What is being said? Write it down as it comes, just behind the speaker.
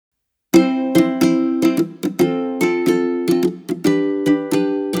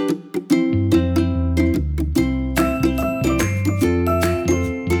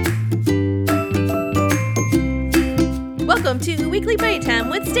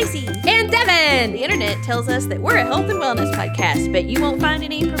Stacy. And Devin. The internet tells us that we're a health and wellness podcast, but you won't find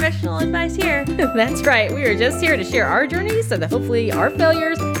any professional advice here. That's right. We are just here to share our journeys so that hopefully our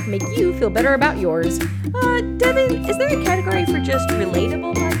failures make you feel better about yours. Devin, is there a category for just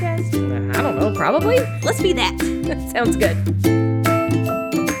relatable podcasts? I don't know, probably. Let's be that. Sounds good.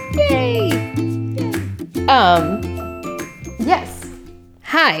 Yay! Yes.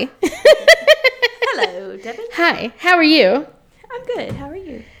 Hi. Hello, Devin. Hi. How are you? I'm good. How are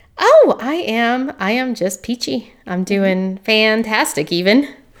you? Oh, I am just peachy. I'm doing fantastic even.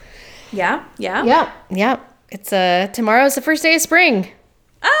 Yeah? Yep. It's tomorrow's the first day of spring.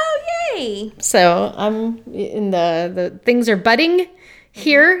 Oh, yay! So I'm in the things are budding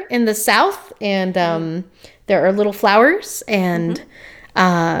here in the south, and there are little flowers, and it's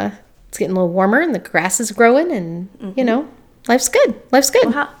getting a little warmer, and the grass is growing, and you know, life's good.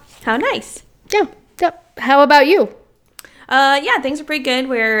 Well, how nice. Yeah. Yep. How about you? Yeah, things are pretty good.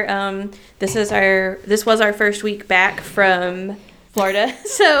 This was our first week back from Florida,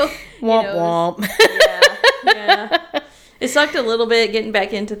 so Womp. Yeah. It sucked a little bit getting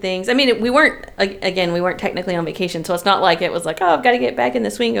back into things. I mean, we weren't technically on vacation, so it's not like it was like, oh, I've got to get back in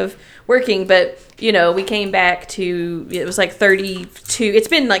the swing of working. But, we came back to, it was like 32. It's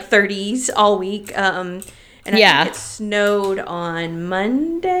been like 30s all week. And I think it snowed on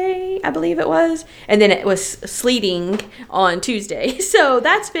Monday, I believe it was. And then it was sleeting on Tuesday. So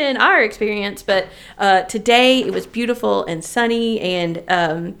that's been our experience. But today it was beautiful and sunny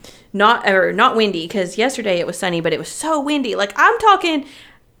and not windy, because yesterday it was sunny, but it was so windy. Like, I'm talking,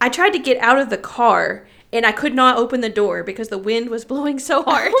 I tried to get out of the car and I could not open the door because the wind was blowing so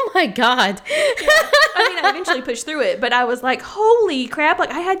hard. Oh my God. Yeah. I mean, I eventually pushed through it, but I was like, holy crap.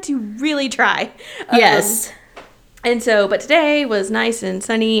 Like, I had to really try. Yes. But today was nice and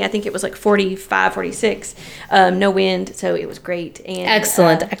sunny. I think it was like 45, 46. No wind, so it was great. And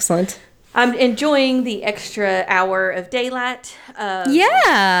Excellent. I'm enjoying the extra hour of daylight. In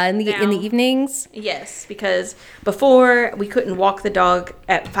the evenings. Yes, because before we couldn't walk the dog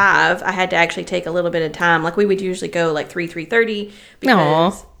at 5. I had to actually take a little bit of time. Like, we would usually go like 3:30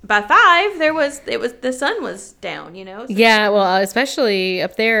 because by 5 the sun was down. So. Yeah, well, especially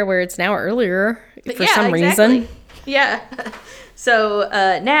up there where it's now earlier for some reason. Yeah. So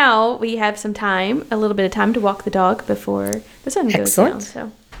now we have a little bit of time to walk the dog before the sun goes down.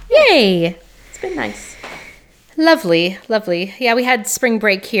 So. Yay! It's been nice. Lovely. Yeah, we had spring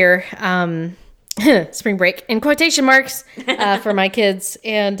break here. Spring break in quotation marks for my kids.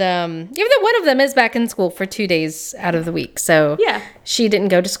 And even though one of them is back in school for 2 days out of the week. So she didn't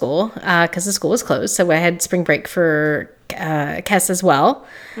go to school because the school was closed. So I had spring break for Kess as well.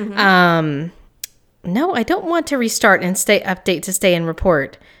 Mm-hmm. No, I don't want to restart and update to stay and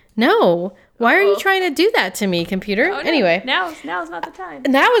report. No. Why are you trying to do that to me, computer? Oh, no. Anyway. Now's not the time.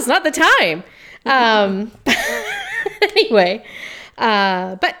 Now is not the time. Anyway.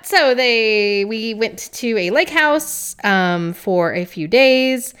 But so we went to a lake house for a few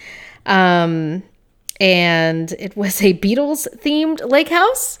days. And it was a Beatles themed lake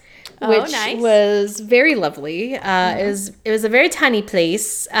house, which was very lovely. It was a very tiny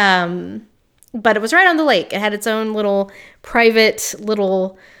place. But it was right on the lake. It had its own little private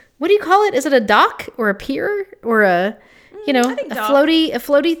little, what do you call it? Is it a dock or a pier or a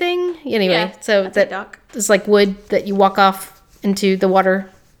floaty thing? Anyway, so that dock is like wood that you walk off into the water.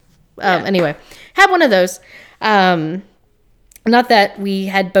 Anyway, had one of those. Not that we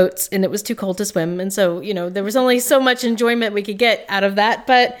had boats and it was too cold to swim. And so, there was only so much enjoyment we could get out of that.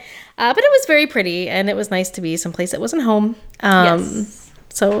 But it was very pretty, and it was nice to be someplace that wasn't home. Yes.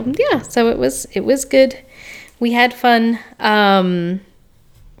 So it was good. We had fun. So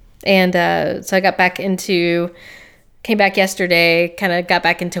I came back yesterday, kind of got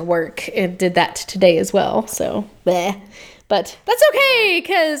back into work and did that today as well. So, bleh. But that's okay,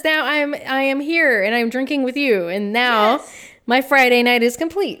 because now I am here and I'm drinking with you. And now my Friday night is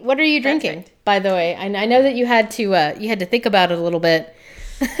complete. What are you drinking, by the way? I know that you had to think about it a little bit.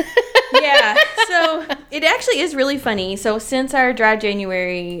 Yeah, so it actually is really funny. So since our dry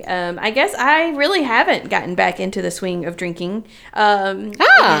January, I guess I really haven't gotten back into the swing of drinking. And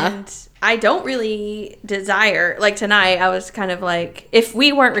I don't really desire, like tonight, I was kind of like, if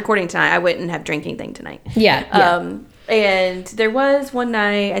we weren't recording tonight, I wouldn't have drinking thing tonight. Yeah. And there was one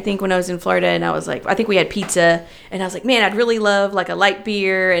night, I think when I was in Florida, and I was like, I think we had pizza, and I was like, man, I'd really love like a light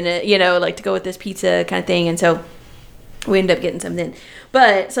beer and like to go with this pizza kind of thing. And so we ended up getting something.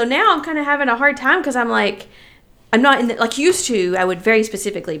 But so now I'm kind of having a hard time because I'm like, I'm not in the, like used to, I would very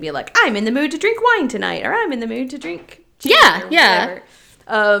specifically be like, I'm in the mood to drink wine tonight, or I'm in the mood to drink gin or whatever.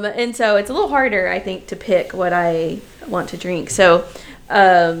 And so it's a little harder, I think, to pick what I want to drink. So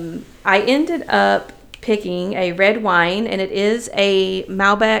I ended up picking a red wine, and it is a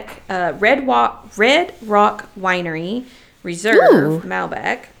Malbec Red Rock Winery Reserve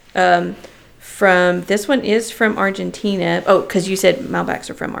Malbec. From this one is from Argentina. Oh, because you said Malbecs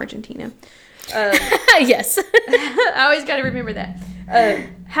are from Argentina. Yes. I always got to remember that.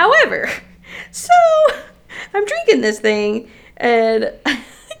 However, so I'm drinking this thing, and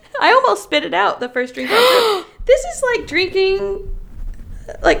I almost spit it out the first drink. This is like drinking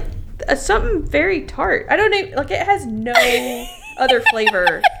like something very tart. I don't know, like it has no other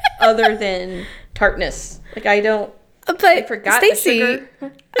flavor other than tartness. Like I forgot Stacey, the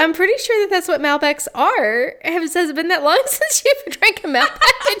sugar. I'm pretty sure that that's what Malbecs are. Has it been that long since you've drank a Malbec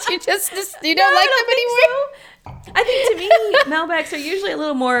and you you don't like them anymore? I think to me, Malbecs are usually a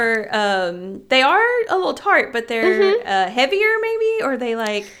little more, they are a little tart, but they're heavier maybe, or they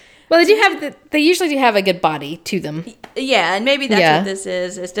like... Well, they usually do have a good body to them. Yeah, and maybe that's what this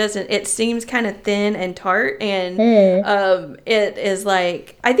is. It seems kind of thin and tart, and it is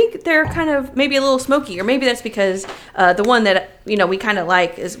like, I think they're kind of maybe a little smoky, or maybe that's because the one that, we kind of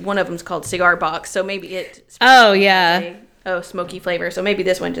like is one of them's called Cigar Box, so maybe it... Oh, yeah. Smoky flavor, so maybe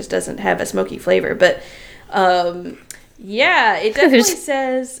this one just doesn't have a smoky flavor, but yeah, it definitely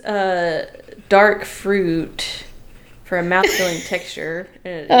says dark fruit for a mouth-filling texture.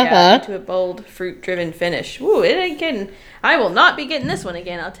 To a bold fruit-driven finish. Ooh, it ain't getting... I will not be getting this one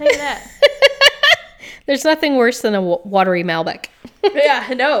again, I'll tell you that. There's nothing worse than a watery Malbec.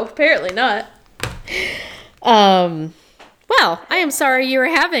 Yeah, no, apparently not. Well, I am sorry you were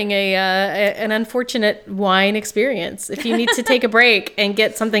having an unfortunate wine experience. If you need to take a break and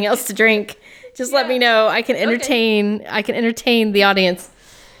get something else to drink, just let me know. I can entertain. Okay. I can entertain the audience.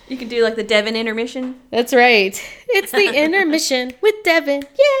 You can do like the Devin intermission. That's right. It's the intermission with Devin.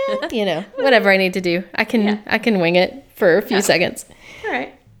 Yeah, whatever I need to do, I can wing it for a few seconds. All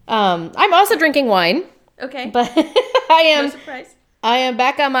right. I'm also drinking wine. Okay. But I am. No surprise. I am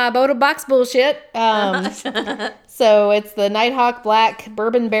back on my Boda Box bullshit. So it's the Nighthawk Black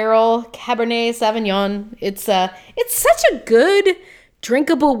Bourbon Barrel Cabernet Sauvignon. It's such a good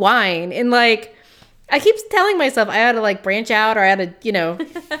drinkable wine, and like I keep telling myself I ought to like branch out, or I ought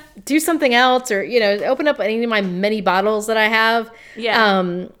to do something else, or open up any of my many bottles that I have.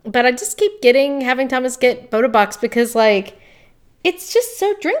 Yeah. But I just keep having Thomas get Boda Box because like it's just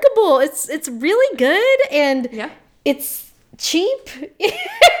so drinkable. It's really good, and it's cheap.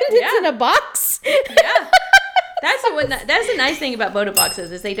 It's in a box. Yeah. That's the nice thing about Boda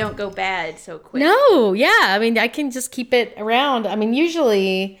Boxes is they don't go bad so quick. No, yeah. I mean, I can just keep it around. I mean,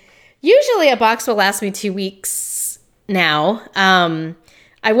 usually a box will last me 2 weeks now.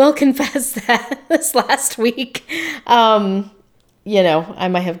 I will confess that this last week, I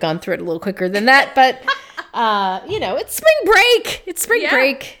might have gone through it a little quicker than that, but it's spring break. It's spring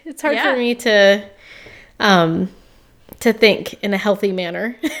break. It's hard for me to think in a healthy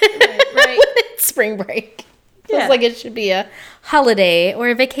manner. Right. It's spring break. Feels like it should be a holiday or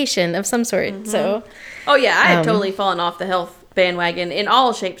a vacation of some sort. Mm-hmm. So, I have totally fallen off the health bandwagon in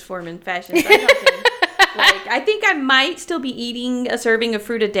all shapes, form, and fashions. I think I might still be eating a serving of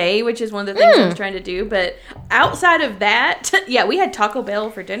fruit a day, which is one of the things I was trying to do. But outside of that, we had Taco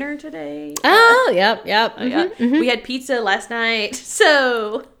Bell for dinner today. Oh, yep. Mm-hmm. We had pizza last night.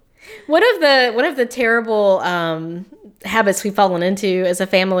 So, one of the terrible habits we've fallen into as a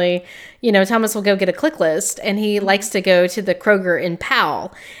family, Thomas will go get a click list, and he likes to go to the Kroger in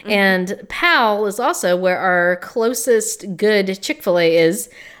Powell. Mm-hmm. And Powell is also where our closest good Chick-fil-A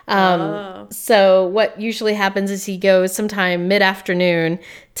is. So what usually happens is he goes sometime mid-afternoon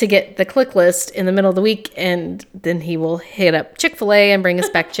to get the click list in the middle of the week, and then he will hit up Chick-fil-A and bring us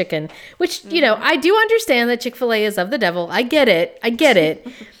back chicken, which, I do understand that Chick-fil-A is of the devil. I get it.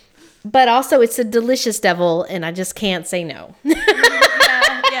 But also, it's a delicious devil, and I just can't say no.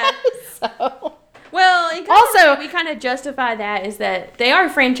 Yeah. So. Well, we kind of justify that is that they are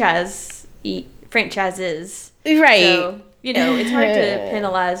franchises. Right. So, it's hard to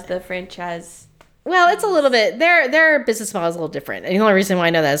penalize the franchise. Well, it's a little bit, their business model is a little different. And the only reason why I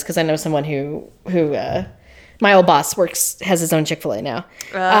know that is because I know someone who my old boss has his own Chick-fil-A now.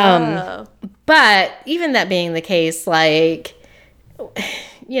 Oh. But even that being the case, like...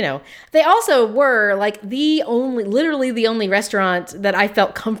 they also were like literally the only restaurant that I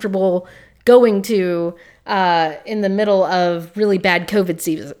felt comfortable going to in the middle of really bad COVID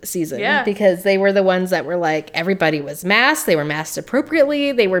season. Yeah. Because they were the ones that were like, everybody was masked. They were masked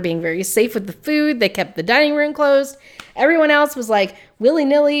appropriately. They were being very safe with the food. They kept the dining room closed. Everyone else was like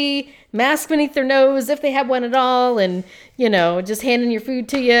willy-nilly, mask beneath their nose if they had one at all. And, just handing your food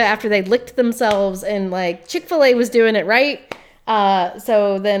to you after they licked themselves. And like Chick-fil-A was doing it right.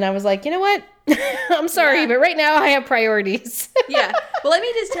 So then I was like, you know what? I'm sorry, but right now I have priorities. Yeah. Well, let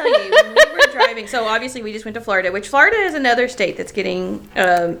me just tell you, when we were driving, so obviously we just went to Florida, which Florida is another state that's getting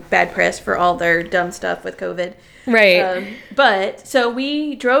bad press for all their dumb stuff with COVID. Right. But so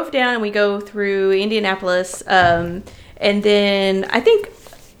we drove down and we go through Indianapolis. And then I think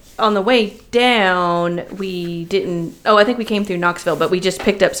on the way down, we didn't, I think we came through Knoxville, but we just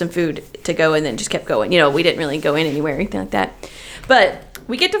picked up some food to go and then just kept going. We didn't really go in anywhere or anything like that. But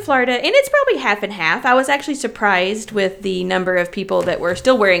we get to Florida, and it's probably half and half. I was actually surprised with the number of people that were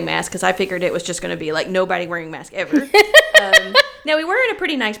still wearing masks, because I figured it was just going to be like nobody wearing masks ever. Now, we were in a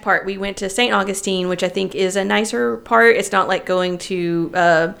pretty nice part. We went to St. Augustine, which I think is a nicer part. It's not like going to,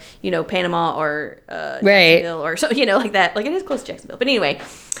 Panama or Jacksonville or so, like that. Like, it is close to Jacksonville. But anyway,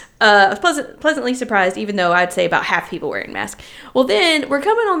 I was pleasantly surprised, even though I'd say about half people wearing masks. Well, then we're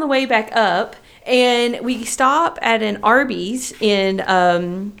coming on the way back up, and we stop at an Arby's in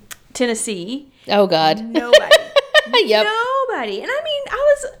Tennessee. Oh, God. Nobody. Yep. Nobody. And I mean,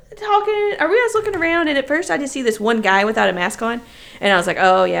 I was looking around, and at first I just see this one guy without a mask on, and I was like,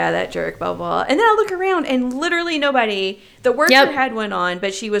 oh yeah, that jerk, blah, blah. And then I look around, and literally nobody. The worker had one on,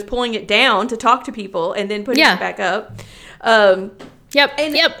 but she was pulling it down to talk to people and then putting it back up.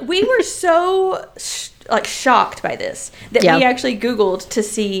 We were so shocked by this that we actually Googled to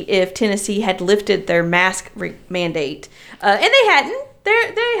see if Tennessee had lifted their mask mandate, and they hadn't.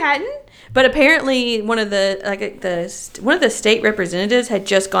 They hadn't. But apparently, one of the state representatives had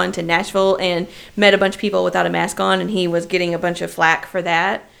just gone to Nashville and met a bunch of people without a mask on, and he was getting a bunch of flack for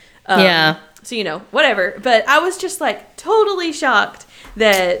that. So whatever. But I was just like totally shocked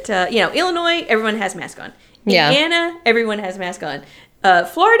that Illinois, everyone has mask on. Indiana, everyone has mask on.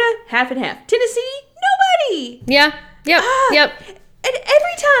 Florida, half and half. Tennessee, nobody. Yeah. Yep. And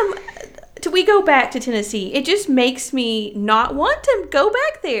every time we go back to Tennessee, it just makes me not want to go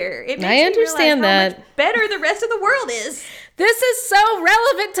back there. It makes I understand me realize that. how much better the rest of the world is. This is so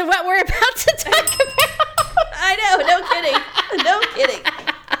relevant to what we're about to talk about. I know. No kidding.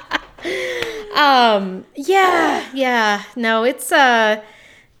 Yeah. No, it's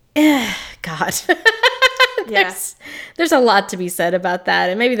God. There's a lot to be said about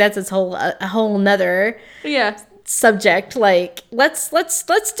that, and maybe that's a whole nother subject. Like let's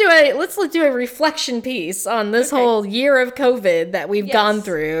do a reflection piece on this whole year of COVID that we've gone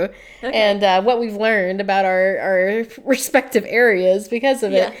through, and what we've learned about our respective areas because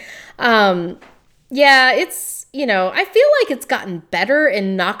of it. It's I feel like it's gotten better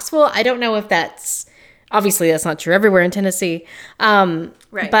in Knoxville. I don't know if that's not true everywhere in Tennessee,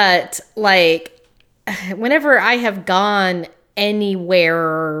 but like whenever I have gone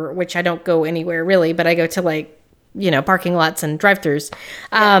anywhere, which I don't go anywhere really, but I go to like parking lots and drive-thrus.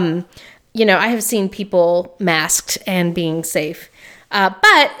 I have seen people masked and being safe.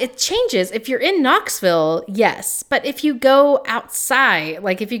 But it changes. If you're in Knoxville, yes. But if you go outside,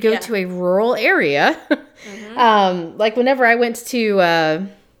 like if you go to a rural area, like whenever I went to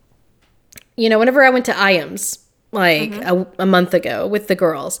IAMS, like a month ago with the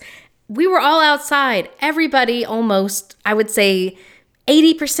girls, we were all outside. Everybody almost, I would say,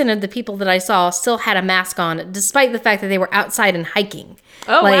 80% of the people that I saw still had a mask on, despite the fact that they were outside and hiking.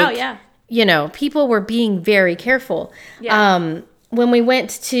 Oh, wow, yeah. People were being very careful. Yeah. When we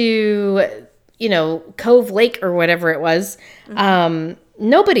went to, Cove Lake or whatever it was,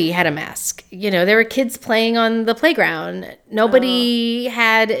 nobody had a mask. There were kids playing on the playground. Nobody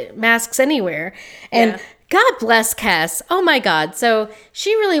had masks anywhere. And God bless Cass. Oh my God. So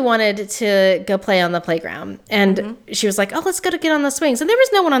she really wanted to go play on the playground. And she was like, oh, let's go to get on the swings. And there was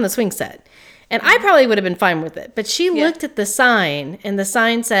no one on the swing set. And I probably would have been fine with it. But she looked at the sign, and the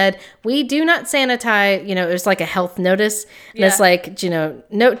sign said, we do not sanitize. It was like a health notice. And it's like,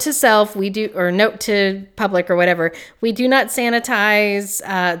 note to self, or note to public or whatever. We do not sanitize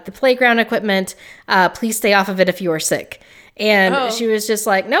the playground equipment. Please stay off of it if you are sick. And she was just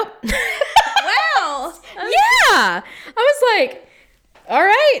like, nope. Wow. Yeah. I was like, all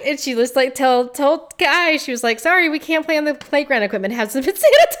right. And she was like, told guy, she was like, sorry, we can't play on the playground equipment. It hasn't been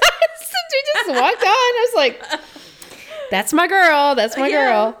sanitized. And we just walked on. I was like, that's my girl. That's my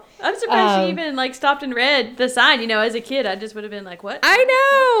girl. I'm surprised she even stopped and read the sign. As a kid, I just would have been like, what? I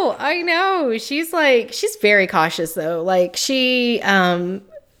know. She's very cautious though. Like she, her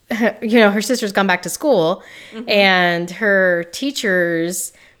sister's gone back to school, and her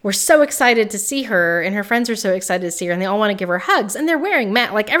teachers were so excited to see her, and her friends are so excited to see her, and they all want to give her hugs, and they're wearing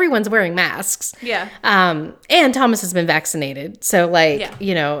everyone's wearing masks. Yeah. And Thomas has been vaccinated, so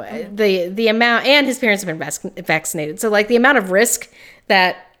the amount, and his parents have been vaccinated, so the amount of risk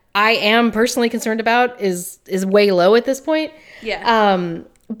that I am personally concerned about is way low at this point. Yeah.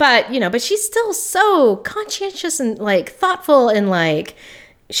 But, but she's still so conscientious and like thoughtful and like,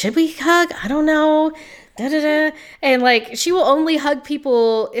 should we hug? I don't know. Da, da, da. And like, she will only hug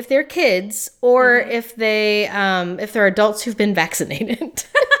people if they're kids or if they're adults who've been vaccinated.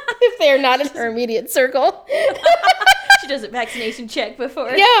 If they're not in her immediate circle. She does a vaccination check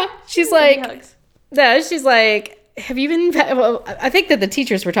before. Yeah. She's like, hugs. no, she's like, have you been, well, I think that the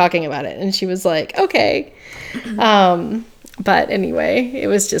teachers were talking about it and she was like, okay. But anyway, it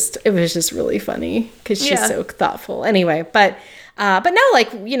was just really funny because she's so thoughtful anyway, but no,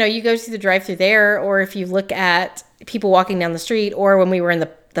 like, you go to the drive-thru there, or if you look at people walking down the street, or when we were in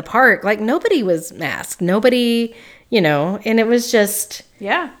the park, like nobody was masked, nobody, and it was just,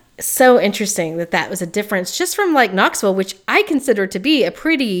 so interesting that was a difference just from like Knoxville, which I consider to be a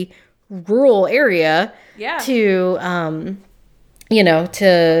pretty rural area, to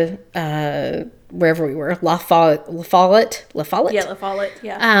wherever we were, La Follette. Yeah, La Follette.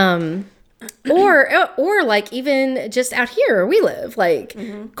 Yeah. Or like even just out here where we live, like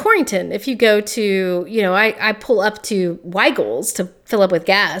Corrington. If you go to, I pull up to Weigel's to fill up with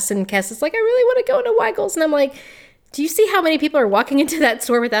gas, and Cass is like, I really want to go into Weigel's, and I'm like, do you see how many people are walking into that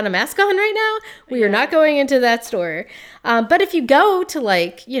store without a mask on right now? We are not going into that store. But if you go to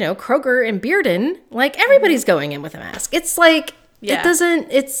like, Kroger and Bearden, like everybody's going in with a mask. It's like, it doesn't,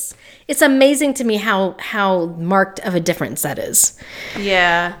 it's amazing to me how marked of a difference that is.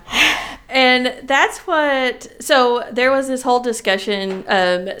 Yeah. And that's so there was this whole discussion.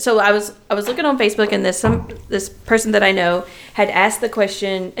 So I was looking on Facebook, and this person that I know had asked the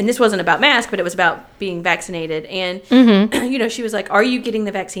question, and this wasn't about masks, but it was about being vaccinated. And, she was like, are you getting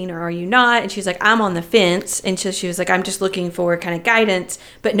the vaccine or are you not? And she's like, I'm on the fence. And so she was like, I'm just looking for kind of guidance,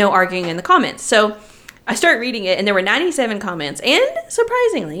 but no arguing in the comments. So I start reading it, and there were 97 comments, and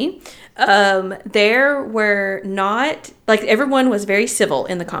surprisingly, there were not, like, everyone was very civil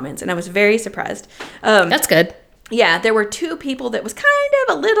in the comments, and I was very surprised. That's good. Yeah, there were 2 people that was kind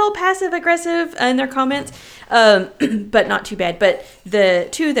of a little passive aggressive in their comments, but not too bad. But the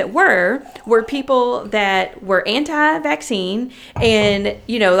 2 that were people that were anti-vaccine, and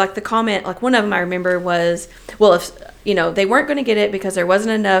like the comment, like one of them I remember was, well, if they weren't going to get it because there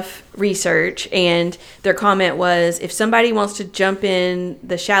wasn't enough research, and their comment was, if somebody wants to jump in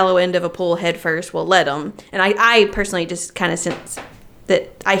the shallow end of a pool head first, we'll let them. And I personally just kind of sense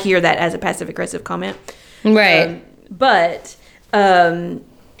that I hear that as a passive aggressive comment. Right. But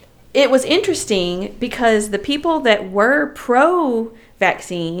it was interesting because the people that were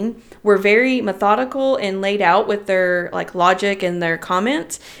pro-vaccine were very methodical and laid out with their like logic and their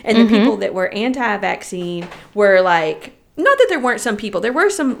comments. And the people that were anti-vaccine were like, not that there weren't some people, there were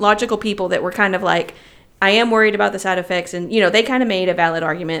some logical people that were kind of like, I am worried about the side effects. And, they kind of made a valid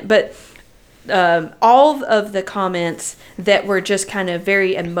argument. But all of the comments that were just kind of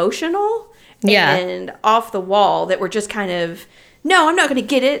very emotional and off the wall, that were just kind of, no, I'm not going to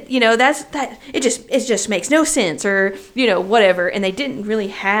get it. It just makes no sense, or, whatever. And they didn't really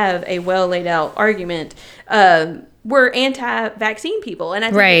have a well laid out argument, were anti-vaccine people. And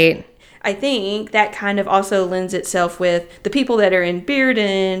I think that kind of also lends itself with the people that are in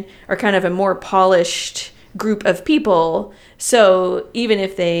Bearden are kind of a more polished group of people. So even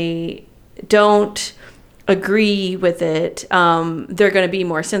if they don't agree with it, they're going to be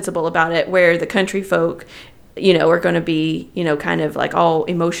more sensible about it, where the country folk, are going to be, kind of like all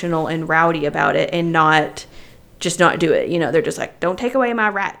emotional and rowdy about it and not do it. They're just like, don't take away my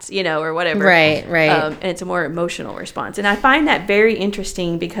rights, or whatever. Right. And it's a more emotional response. And I find that very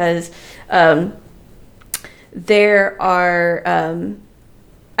interesting because there are,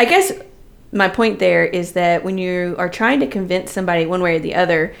 I guess my point there is that when you are trying to convince somebody one way or the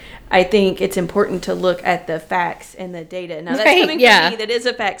other, I think it's important to look at the facts and the data. Now, that's coming from me that is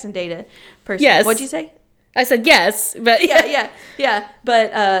a facts and data person. Yes. What'd you say? I said yes, but yeah.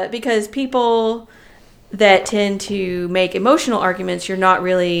 But because people that tend to make emotional arguments, you're not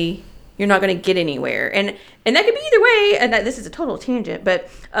going to get anywhere. And that could be either way. And this is a total tangent, but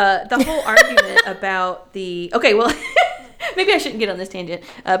the whole argument about okay, well, maybe I shouldn't get on this tangent,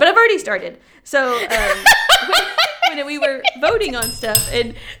 but I've already started. So when we were voting on stuff,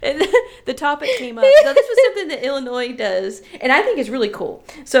 and the topic came up. So this was something that Illinois does, and I think is really cool.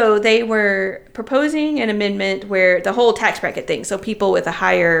 So they were proposing an amendment where the whole tax bracket thing. So people with a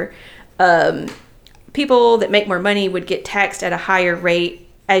higher, people that make more money would get taxed at a higher rate.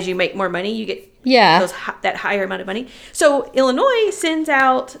 As you make more money, you get that higher amount of money. So Illinois sends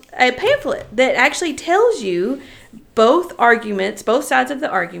out a pamphlet that actually tells you both arguments, both sides of the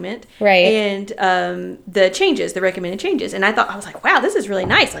argument, Right. and the recommended changes. And I was like, wow, this is really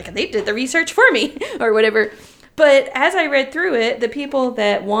nice. Like, they did the research for me or whatever. But as I read through it, the people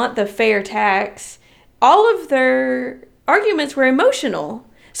that want the fair tax, all of their arguments were emotional.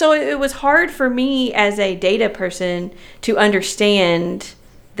 So it was hard for me as a data person to understand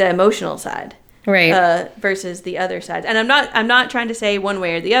the emotional side, Right. versus the other side. And I'm not trying to say one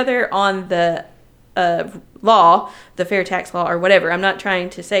way or the other on the law, the fair tax law or whatever. I'm not trying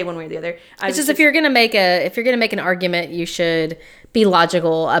to say one way or the other. It's just if you're gonna make an argument, you should be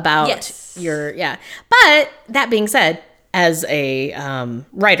logical about Yes. But that being said, as a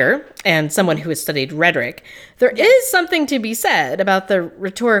writer and someone who has studied rhetoric, there is something to be said about the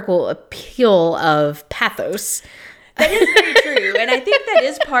rhetorical appeal of pathos. That is very true. And I think that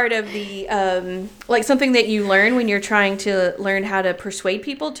is part of the, like something that you learn when you're trying to learn how to persuade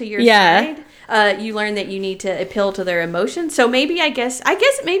people to your side. You learn that you need to appeal to their emotions. So maybe, I guess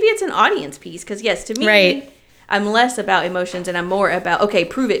maybe it's an audience piece. Because yes, to me, Right. I'm less about emotions and I'm more about, okay,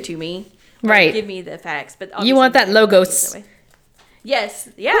 prove it to me. Or Right. give me the facts. But You want that obviously logos. that way. Yes.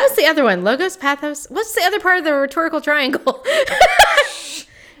 Yeah. What's the other one? Logos, pathos? What's the other part of the rhetorical triangle?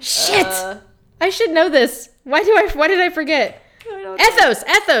 Shit. I should know this. Why did I forget? I don't know. Ethos.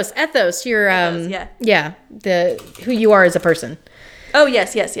 Your Ethos, yeah, the who you are as a person. Oh,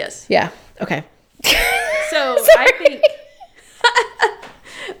 yes. Yeah. Okay. So I think,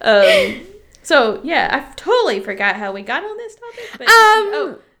 so yeah, I totally forgot how we got on this topic. But,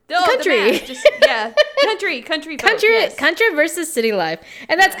 country. Country versus city life.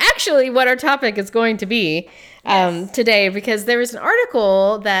 And that's actually what our topic is going to be today, because there was an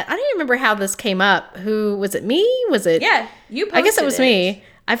article that I don't even remember how this came up. Who was it? Me? Was it? Yeah, you posted I guess it was me.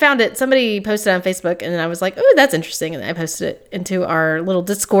 I found it. Somebody posted on Facebook, and I was like, "Oh, that's interesting," and I posted it into our little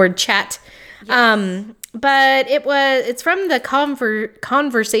Discord chat. Yes. But it's from the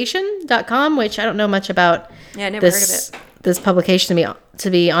conversation.com, which I don't know much about. Yeah, I never heard of it. This publication, to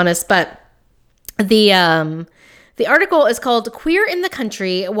be honest, but the article is called "Queer in the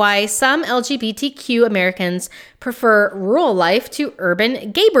Country: Why Some LGBTQ Americans Prefer Rural Life to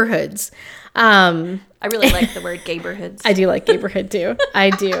Urban Gayborhoods." I really like the word gayborhoods. I do like gayborhood too. I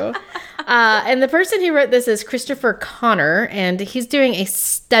do. And the person who wrote this is Christopher Connor, and he's doing a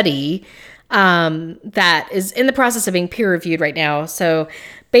study that is in the process of being peer reviewed right now. So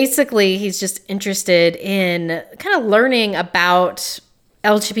basically, he's just interested in kind of learning about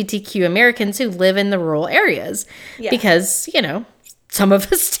LGBTQ Americans who live in the rural areas, because some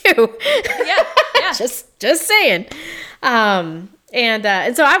of us do. Yeah. just saying. And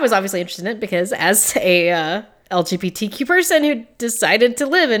so I was obviously interested in it because as a LGBTQ person who decided to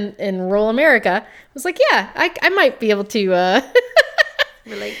live in rural America, I was like, I might be able to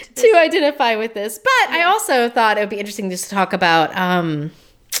relate to identify with this. But I also thought it would be interesting just to talk about,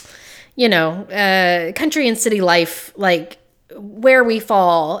 country and city life, like where we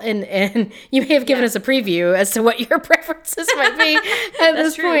fall. And you may have given us a preview as to what your preferences might be at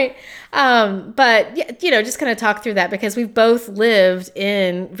this point. But just kind of talk through that, because we've both lived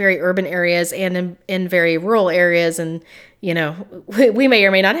in very urban areas and in very rural areas, and we may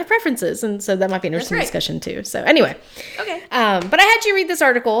or may not have preferences, and so that might be an interesting discussion too. So anyway, okay. But I had you read this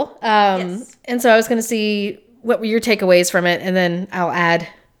article, Yes. and so I was going to see what were your takeaways from it, and then I'll add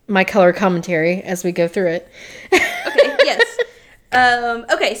my color commentary as we go through it. Okay. Yes.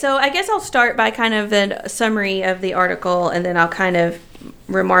 Okay, so I guess I'll start by kind of a summary of the article, and then I'll kind of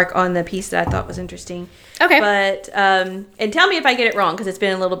remark on the piece that I thought was interesting. Okay. But and tell me if I get it wrong, because it's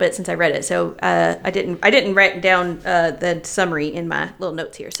been a little bit since I read it. So I didn't write down the summary in my little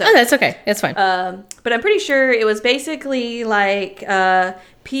notes here. So that's okay. That's fine. but I'm pretty sure it was basically like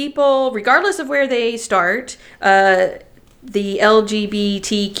people, regardless of where they start, the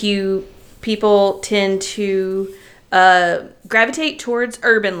LGBTQ people tend to gravitate towards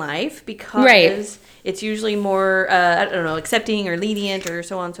urban life because it's usually more accepting or lenient or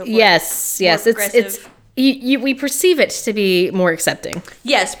so on and so forth. Yes, it's we perceive it to be more accepting.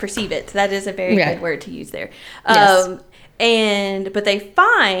 Yes, perceive it. That is a very good word to use there. Yes. But they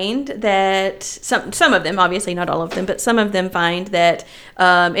find that some of them, obviously not all of them, but some of them find that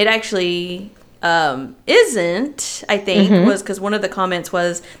it actually isn't, I think, was because one of the comments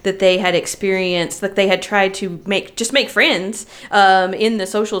was that they had experienced, that they had tried to make friends in the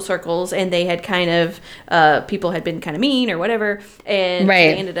social circles, and they had kind of, people had been kind of mean or whatever, and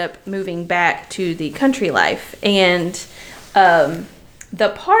they ended up moving back to the country life. And the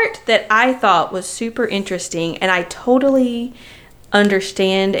part that I thought was super interesting, and I totally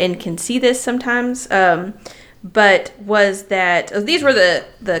understand and can see this sometimes, but was that, these were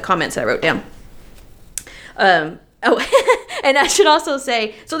the comments that I wrote down. Oh, and I should also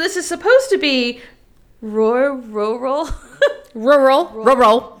say, so this is supposed to be rural.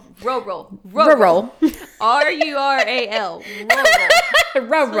 Rural. Rural. Rural. R-U-R-A-L.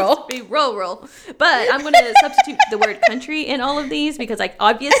 Rural. Be rural. But I'm going to substitute the word country in all of these because I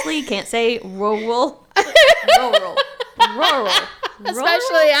obviously can't say rural. Rural.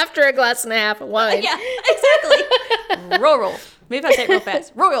 Especially after a glass and a half of wine. Yeah, exactly. Rural. Maybe if I say it real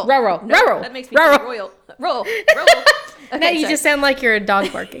fast. Royal. Rural. No, Rural. That makes me say royal. Royal. Okay, Now you sorry. just sound like you're a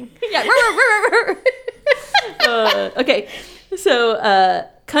dog barking. Yeah. Okay. So,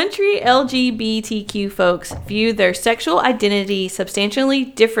 country LGBTQ folks view their sexual identity substantially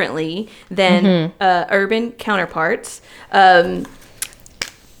differently than urban counterparts.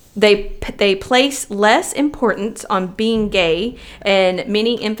 They place less importance on being gay, and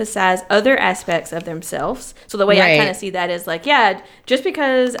many emphasize other aspects of themselves. So the way I kind of see that is like, yeah, just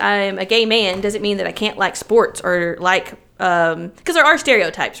because I'm a gay man doesn't mean that I can't like sports or like, because there are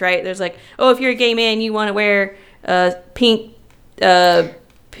stereotypes, right? There's like, oh, if you're a gay man, you want to wear pink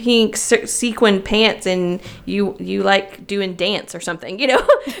sequin pants and you like doing dance or something, you know?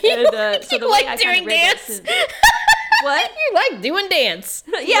 And, so the way I kind of read dance. What? You like doing dance.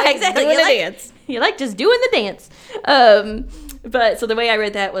 Yeah, exactly. Doing the dance. You like just doing the dance. But so the way I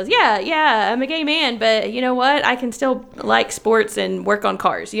read that was, yeah, I'm a gay man, but you know what? I can still like sports and work on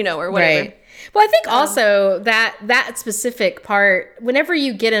cars, you know, or whatever. Right. Well, I think also that specific part, whenever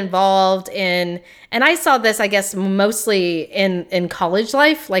you get involved in, and I saw this, I guess, mostly in college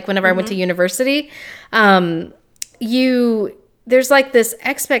life, like whenever I went to university, there's like this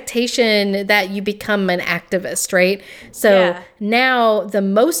expectation that you become an activist, right? So now the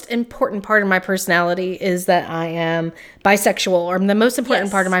most important part of my personality is that I am bisexual, or the most important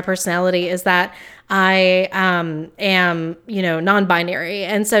part of my personality is that I am, non-binary.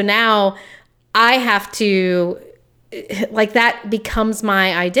 And so now I have to, like, that becomes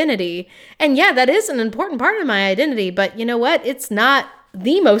my identity. And yeah, that is an important part of my identity, but you know what? It's not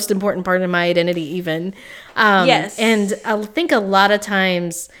the most important part of my identity even. Yes. And I think a lot of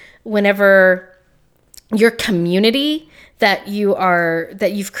times whenever your community that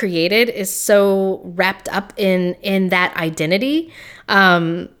you've created is so wrapped up in that identity,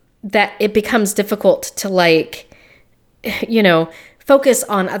 that it becomes difficult to focus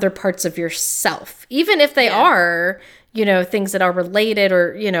on other parts of yourself, even if they are, things that are related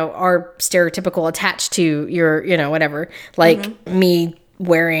or, are stereotypical attached to your, whatever, like me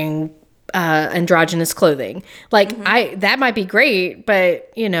wearing androgynous clothing. Like that might be great,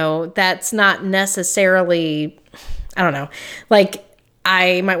 but that's not necessarily, I don't know, like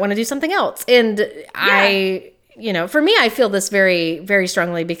I might want to do something else. And for me, I feel this very, very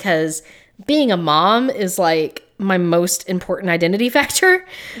strongly because being a mom is like my most important identity factor.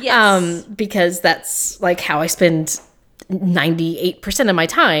 Yes. Because that's like how I spend 98% of my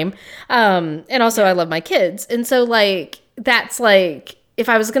time. And also I love my kids. And so like, that's like, if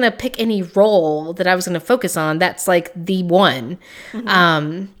I was going to pick any role that I was going to focus on, that's like the one.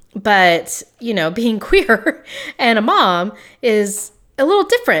 But being queer and a mom is a little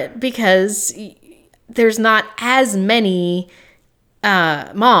different because there's not as many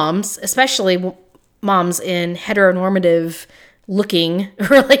moms, especially moms in heteronormative looking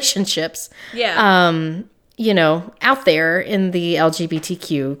relationships, out there in the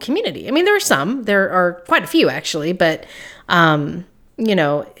LGBTQ community. I mean, there are quite a few actually, but,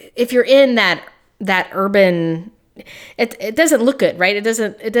 if you're in that urban, it doesn't look good, right?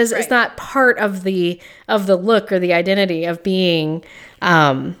 It's not part of the look or the identity of being,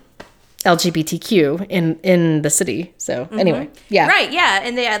 LGBTQ in the city. So anyway, yeah. Right, yeah.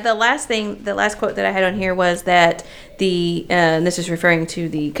 And the last quote that I had on here was that this is referring to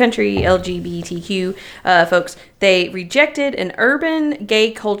the country LGBTQ folks, they rejected an urban gay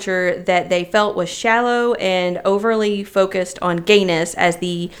culture that they felt was shallow and overly focused on gayness as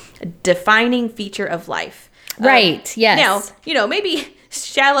the defining feature of life. Right, yes. Now, maybe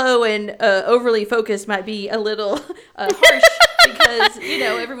shallow and overly focused might be a little harsh because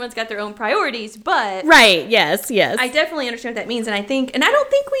everyone's got their own priorities, but right, yes I definitely understand what that means. And I don't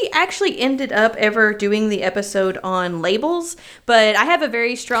think we actually ended up ever doing the episode on labels, but I have a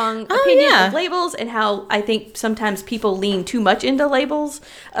very strong opinion of labels and how I think sometimes people lean too much into labels,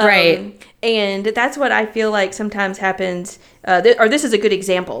 right? And that's what I feel like sometimes happens, or this is a good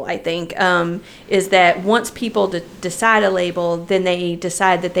example, I think, is that once people decide a label, then they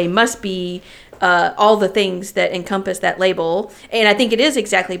decide that they must be all the things that encompass that label. And I think it is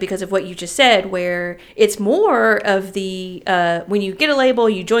exactly because of what you just said, where it's more of the when you get a label,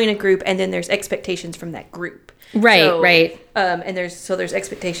 you join a group, and then there's expectations from that group. Right, right. And there's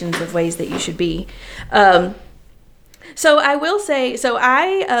expectations of ways that you should be. So I will say, so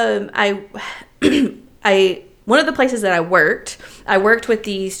I one of the places that I worked with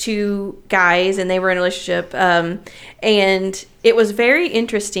these two guys, and they were in a relationship. And it was very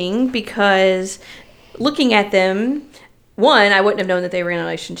interesting because looking at them, one, I wouldn't have known that they were in a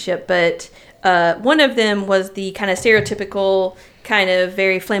relationship, but one of them was the kind of stereotypical, kind of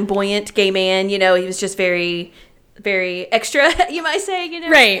very flamboyant gay man. You know, he was just very, very extra, you might say, you know?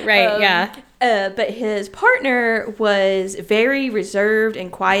 Right, yeah. But his partner was very reserved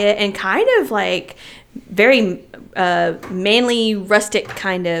and quiet and kind of like very manly, rustic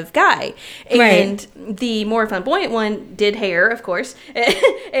kind of guy. And the more flamboyant one did hair, of course.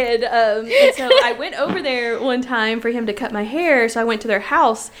 And so I went over there one time for him to cut my hair. So I went to their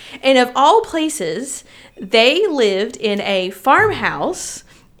house. And of all places, they lived in a farmhouse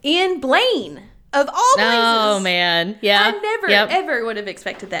in Blaine. Of all places. Oh, man. Yeah. I never, ever would have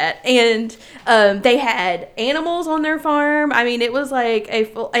expected that. And they had animals on their farm. I mean, it was like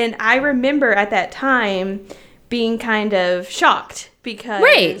and I remember at that time being kind of shocked because.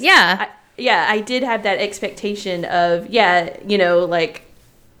 Right, yeah. I did have that expectation of, you know, like,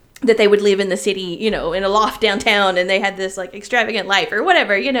 that they would live in the city, you know, in a loft downtown, and they had this like extravagant life or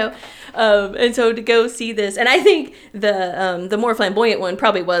whatever, you know. And so to go see this, and I think the more flamboyant one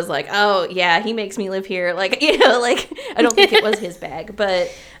probably was like, oh yeah, he makes me live here, like, you know, like I don't think it was his bag,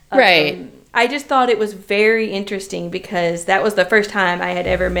 but right. I just thought it was very interesting because that was the first time I had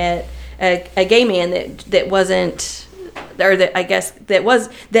ever met a gay man that wasn't, or that I guess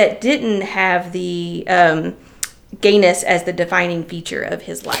that didn't have the gayness as the defining feature of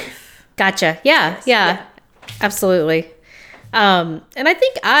his life. Gotcha. Yeah. Absolutely. And I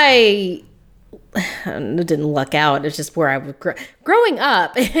think I didn't luck out. It's just where I was growing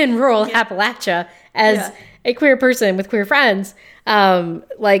up in rural Appalachia as a queer person with queer friends.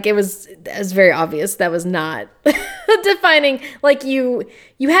 Like it was very obvious that was not defining. Like you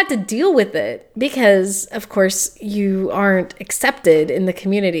had to deal with it because of course you aren't accepted in the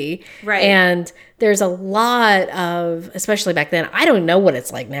community. Right. And there's a lot of, especially back then, I don't know what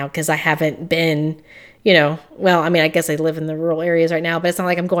it's like now because I haven't been, you know, well, I mean, I guess I live in the rural areas right now, but it's not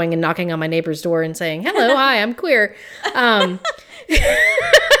like I'm going and knocking on my neighbor's door and saying, hello, hi, I'm queer. But,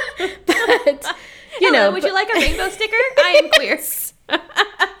 you know. Would you like a rainbow sticker? I am queer.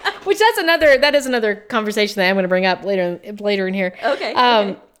 Which that is another conversation that I'm going to bring up later in here.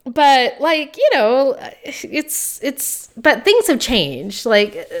 Okay. But like, you know, but things have changed.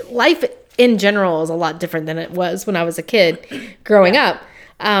 Like life in general is a lot different than it was when I was a kid growing up.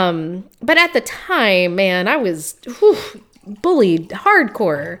 But at the time, man, I was bullied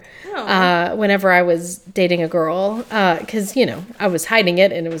hardcore whenever I was dating a girl. Because, you know, I was hiding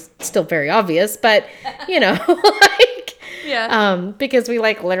it and it was still very obvious. But, you know, like, because we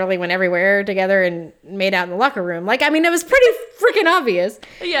like literally went everywhere together and made out in the locker room. Like, I mean, it was pretty freaking obvious.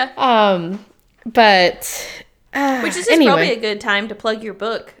 Yeah. But... which is just probably a good time to plug your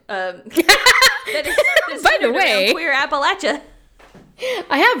book. That is by the way, Queer Appalachia.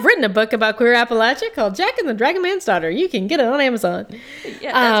 I have written a book about Queer Appalachia called Jack and the Dragon Man's Daughter. You can get it on Amazon.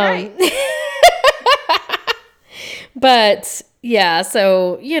 Yeah, that's right. But yeah,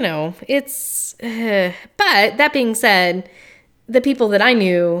 so, you know, it's, but that being said, the people that I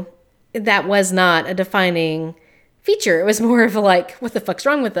knew, that was not a defining feature. It was more of a like, what the fuck's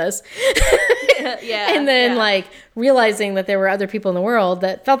wrong with us? And then like realizing that there were other people in the world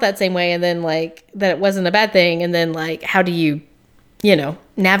that felt that same way, and then like that it wasn't a bad thing, and then like how do you know,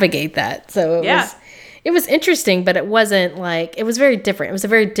 navigate that? So it was interesting, but it wasn't like, it was very different. It was a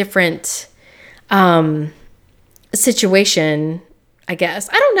very different situation, I guess.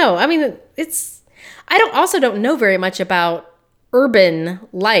 I don't know. I mean, I also don't know very much about urban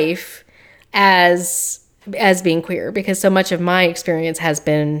life as being queer, because so much of my experience has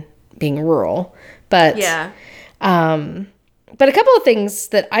been being rural. But but a couple of things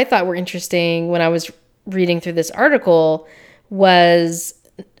that I thought were interesting when I was reading through this article was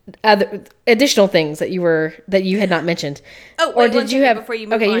other additional things that you had not mentioned. Oh, wait, or did you have before you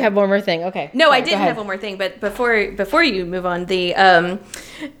move on? You have one more thing. Okay. No, I didn't have one more thing, but before you move on,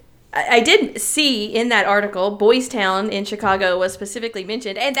 I did see in that article, Boys Town in Chicago was specifically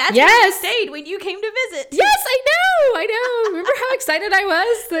mentioned, and that's where you stayed when you came to visit. Yes, I know. Remember how excited I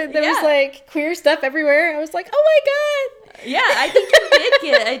was that there was like queer stuff everywhere? I was like, oh my God. Yeah, I think you did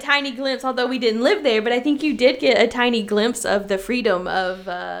get a tiny glimpse, although we didn't live there, but I think you did get a tiny glimpse of the freedom of,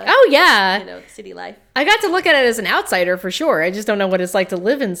 Oh, yeah. the city life. I got to look at it as an outsider for sure. I just don't know what it's like to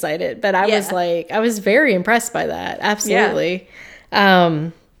live inside it. But I was very impressed by that. Absolutely.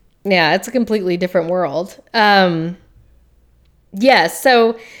 Yeah, it's a completely different world. So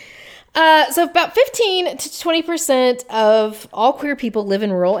about 15 to 20% of all queer people live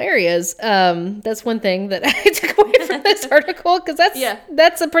in rural areas. That's one thing that I took away from this article, because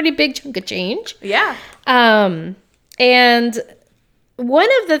that's a pretty big chunk of change. Yeah. And one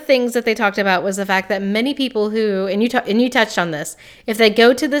of the things that they talked about was the fact that many people who, and you touched on this, if they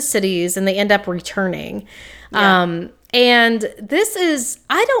go to the cities and they end up returning, and this is,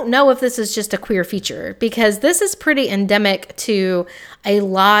 I don't know if this is just a queer feature, because this is pretty endemic to a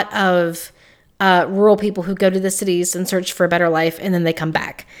lot of rural people who go to the cities and search for a better life, and then they come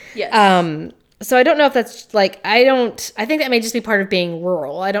back. Yes. So I don't know if that's I think that may just be part of being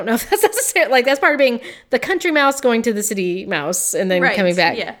rural. I don't know if that's necessarily, that's part of being the country mouse going to the city mouse and then coming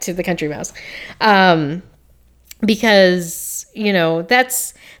back to the country mouse. Because,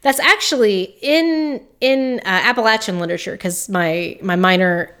 that's actually in Appalachian literature, because my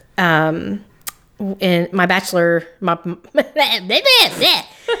minor, in my bachelor, I went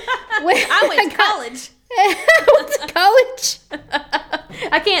to college. I went to college.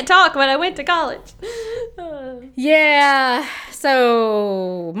 I can't talk, but I went to college. Yeah.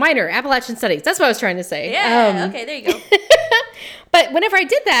 So minor Appalachian studies. That's what I was trying to say. Yeah. Okay. There you go. But whenever I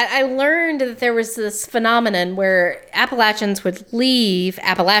did that, I learned that there was this phenomenon where Appalachians would leave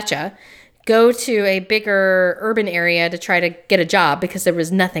Appalachia, go to a bigger urban area to try to get a job because there was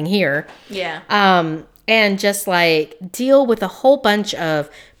nothing here. Yeah. And just deal with a whole bunch of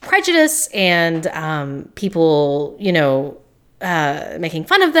prejudice and people, making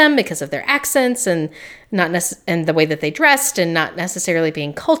fun of them because of their accents and and the way that they dressed, and not necessarily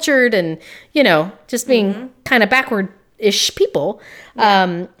being cultured, and just being kind of backward-ish people.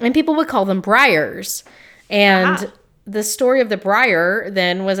 And people would call them briars. And the story of the briar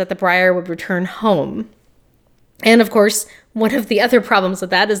then was that the briar would return home. And of course, one of the other problems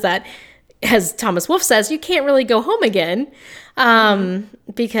with that is that, as Thomas Wolfe says, you can't really go home again,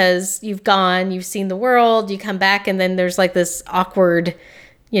 because you've seen the world, you come back, and then there's this awkward,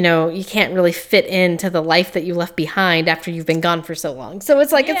 you can't really fit into the life that you left behind after you've been gone for so long. So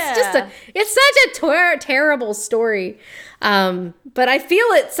it's it's such a terrible story. But I feel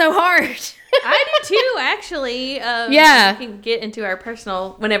it so hard. I do too, actually. We can get into our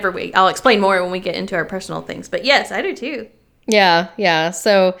personal, I'll explain more when we get into our personal things. But yes, I do too. Yeah.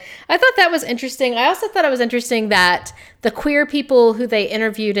 So I thought that was interesting. I also thought it was interesting that the queer people who they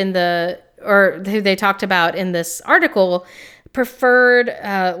interviewed or who they talked about in this article preferred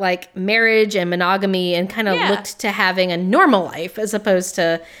marriage and monogamy, and kind of looked to having a normal life as opposed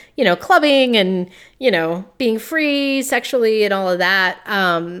to, clubbing and, being free sexually and all of that.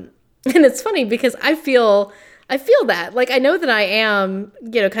 And it's funny because I feel that, I know that I am,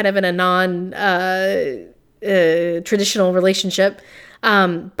 kind of in a non, traditional relationship,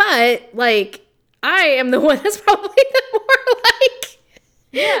 but I am the one that's probably the more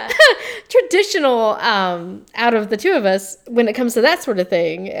traditional out of the two of us when it comes to that sort of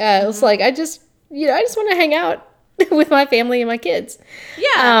thing. It's I just want to hang out with my family and my kids.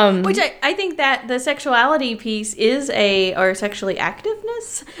 Which I think that the sexuality piece or sexually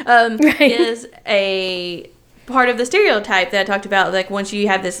activeness is a part of the stereotype that I talked about. Once you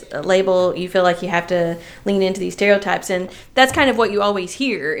have this label, you feel like you have to lean into these stereotypes, and that's kind of what you always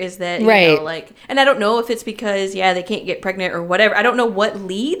hear, is that and I don't know if it's because they can't get pregnant or whatever. I don't know what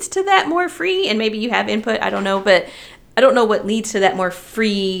leads to that more free, and maybe you have input, I don't know, but I don't know what leads to that more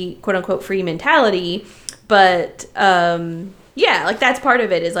free, quote unquote free mentality. But that's part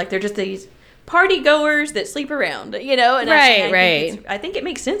of it, is they're just these party goers that sleep around, and I think it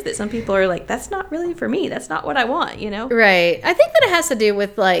makes sense that some people are that's not really for me, that's not what I want, Right. I think that it has to do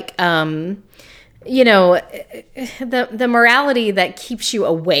with the morality that keeps you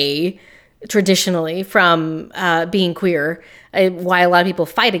away traditionally from being queer. Why a lot of people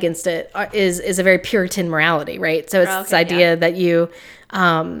fight against it is a very Puritan morality, right? So it's this idea that you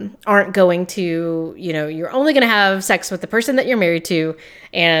aren't going to, you're only going to have sex with the person that you're married to,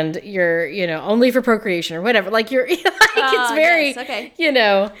 and you're, only for procreation or whatever. It's very,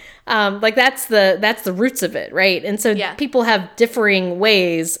 that's the roots of it, right? And so people have differing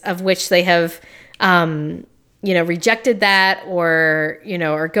ways of which they have, rejected that, or,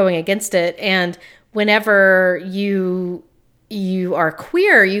 are going against it. And whenever you are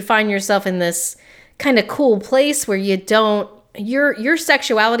queer, you find yourself in this kind of cool place where you don't, your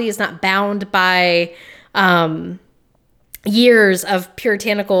sexuality is not bound by years of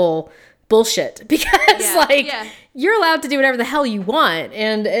puritanical bullshit because you're allowed to do whatever the hell you want.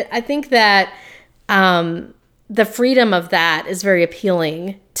 And I think that the freedom of that is very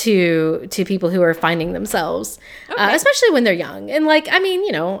appealing to people who are finding themselves, especially when they're young. And like, I mean,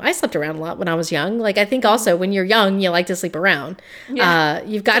 you know, I slept around a lot when I was young. Like, I think also when you're young, you like to sleep around.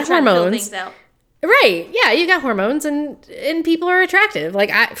 You've got hormones. Right. Yeah. You got hormones and people are attractive.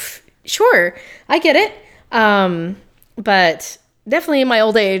 Like, sure, I get it. But definitely in my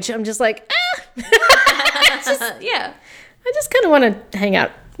old age, I'm just like, I just kind of want to hang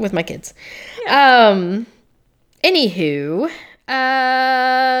out with my kids. Anywho, so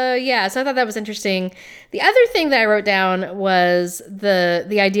I thought that was interesting. The other thing that I wrote down was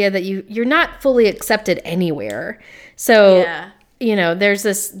the idea that you're not fully accepted anywhere. So, you know, there's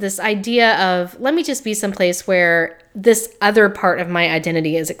this idea of, let me just be someplace where this other part of my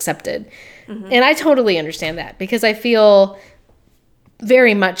identity is accepted. And I totally understand that because I feel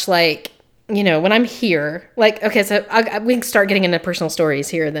very much like, you know, when I'm here, like, okay, so we can start getting into personal stories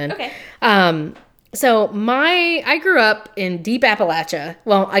here then. Okay. So I grew up in deep Appalachia.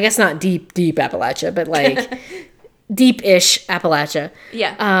 Well, I guess not deep Appalachia, but like deep-ish Appalachia.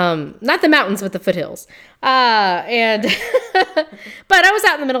 Yeah. Not the mountains, but the foothills. But I was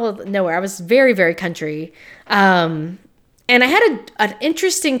out in the middle of nowhere. I was very, very country. And I had an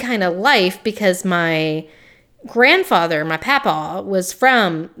interesting kind of life because my grandfather, my papa, was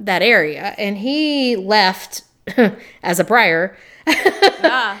from that area, and he left as a briar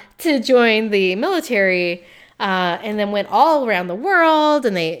to join the military, and then went all around the world,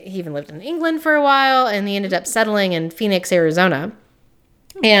 and he even lived in England for a while, and he ended up settling in Phoenix, Arizona.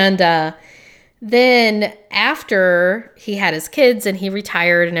 And then after he had his kids and he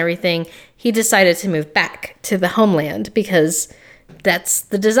retired and everything, he decided to move back to the homeland because that's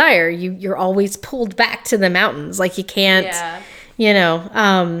the desire. You're always pulled back to the mountains. Like you can't, you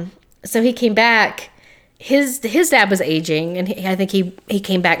know. So he came back. His dad was aging, and I think he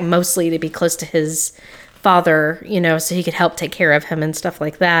came back mostly to be close to his father, you know, so he could help take care of him and stuff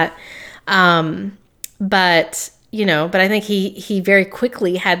like that. But I think he very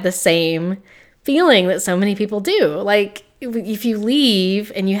quickly had the same feeling that so many people do. Like if you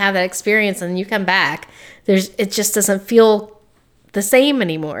leave and you have that experience and you come back, it just doesn't feel the same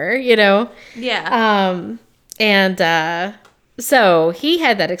anymore, you know? Yeah. So he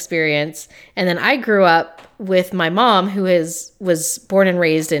had that experience, and then I grew up with my mom, who was born and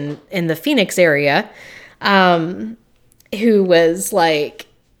raised in the Phoenix area, who was like,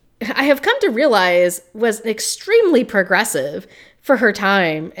 I have come to realize was extremely progressive for her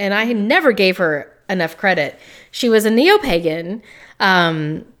time, and I never gave her enough credit. She was a neo-pagan,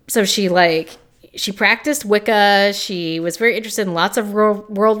 so she practiced Wicca. She was very interested in lots of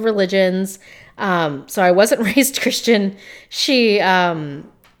world religions. So I wasn't raised Christian. She was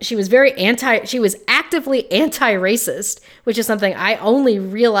she was actively anti-racist, which is something I only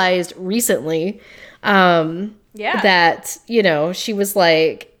realized recently. That, you know, she was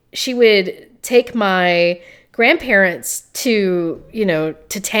like, she would take my grandparents to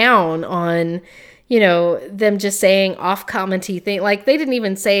town on, you know, them just saying off-commenty things. Like, they didn't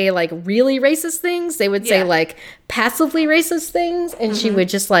even say, like, really racist things. They would say, like, passively racist things. And she would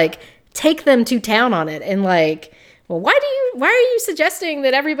just, like, take them to town on it. And, like, well, why are you suggesting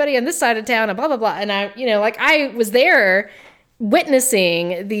that everybody on this side of town and blah, blah, blah. And I, you know, like, I was there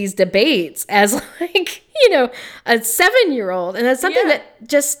witnessing these debates as, like, you know, a 7-year-old. And that's something that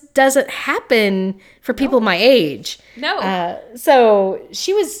just doesn't happen for people my age. No. So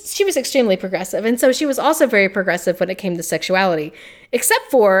she was extremely progressive. And so she was also very progressive when it came to sexuality.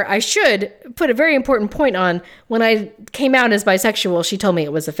 Except for, I should put a very important point on, when I came out as bisexual, she told me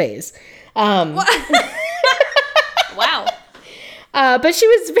it was a phase. Wow. But she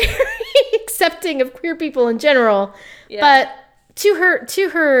was very accepting of queer people in general. Yeah. But to her,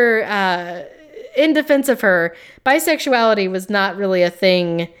 in defense of her, bisexuality was not really a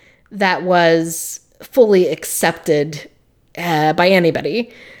thing that was fully accepted by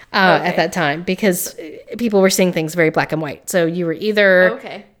anybody at that time, because people were seeing things very black and white. So you were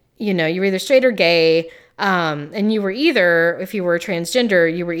either, you know, you were either straight or gay, and you were either, if you were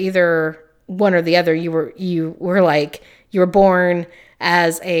transgender, you were either one or the other. You were born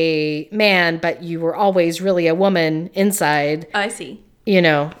as a man, but you were always really a woman inside. I see. You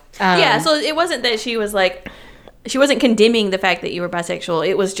know. So it wasn't that she was like, she wasn't condemning the fact that you were bisexual.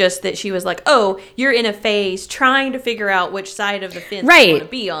 It was just that she was like, oh, you're in a phase trying to figure out which side of the fence you want to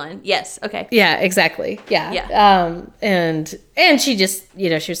be on. Yes. Okay. Yeah, exactly. Yeah. And she just, you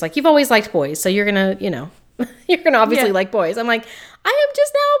know, she was like, you've always liked boys, so you're going to, you know, you're going to obviously like boys. I'm like, I am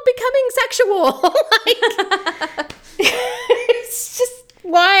just now becoming sexual. Like, it's just,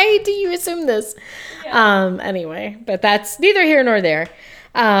 why do you assume this? Yeah. Anyway, but that's neither here nor there.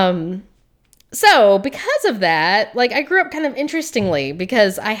 So because of that, like, I grew up kind of interestingly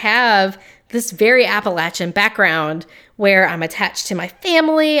because I have this very Appalachian background where I'm attached to my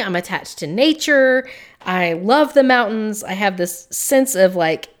family, I'm attached to nature, I love the mountains, I have this sense of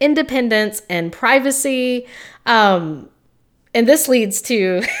like independence and privacy, and this leads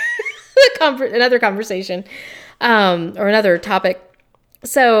to another conversation, or another topic.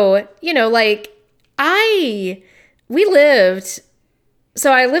 So, you know, like, I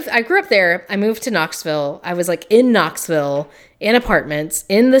grew up there. I moved to Knoxville. I was like in Knoxville, in apartments,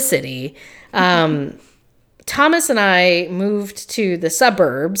 in the city. Thomas and I moved to the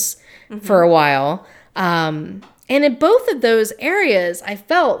suburbs for a while. And in both of those areas, I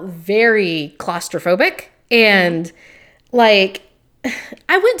felt very claustrophobic. And like,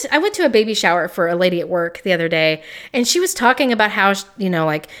 I went to a baby shower for a lady at work the other day, and she was talking about how, you know,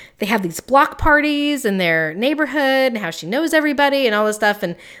 like, they have these block parties in their neighborhood and how she knows everybody and all this stuff.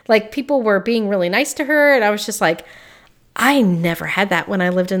 And like, people were being really nice to her. And I was just like, I never had that when I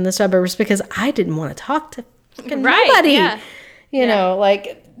lived in the suburbs because I didn't want to talk to nobody. Yeah. You know,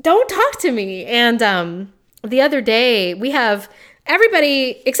 like, don't talk to me. And the other day, we have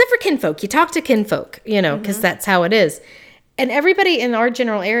everybody except for kinfolk. You talk to kinfolk, you know, because that's how it is. And everybody in our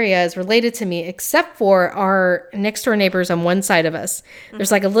general area is related to me except for our next door neighbors on one side of us.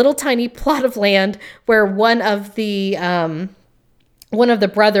 There's like a little tiny plot of land where one of the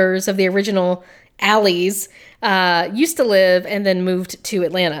brothers of the original Alleys used to live and then moved to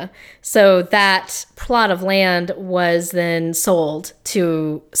Atlanta. So that plot of land was then sold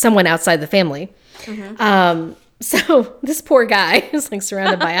to someone outside the family. So this poor guy is like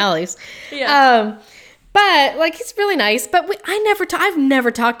surrounded by alleys. But like, he's really nice, but I've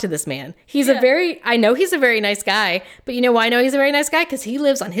never talked to this man. I know he's a very nice guy, but you know why I know he's a very nice guy? Because he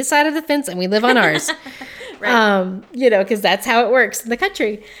lives on his side of the fence and we live on ours. Right. You know, because that's how it works in the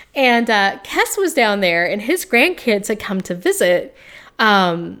country. And Kess was down there and his grandkids had come to visit,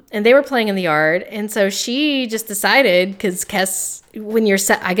 and they were playing in the yard. And so she just decided, because Kess, when you're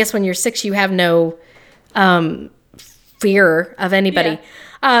 6, you have no fear of anybody.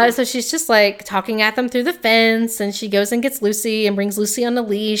 So she's just like talking at them through the fence, and she goes and gets Lucy and brings Lucy on a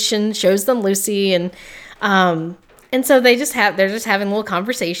leash and shows them Lucy. And so they're just having little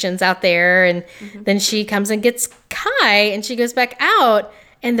conversations out there. And then she comes and gets Kai, and she goes back out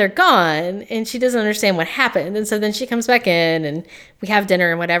and they're gone, and she doesn't understand what happened. And so then she comes back in and we have dinner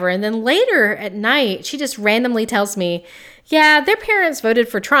and whatever. And then later at night, she just randomly tells me, yeah, their parents voted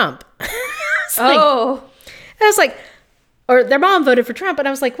for Trump. I was like, or their mom voted for Trump. And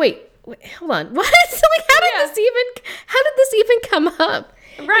I was like, wait, hold on. What? So like, how did this even come up?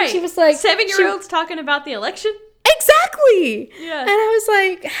 Right. And she was like, 7-year-olds talking about the election? Exactly. Yeah. And I was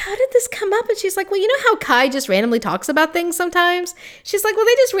like, how did this come up? And she's like, well, you know how Kai just randomly talks about things sometimes? She's like, well,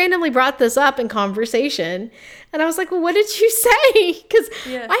 they just randomly brought this up in conversation. And I was like, well, what did you say? Because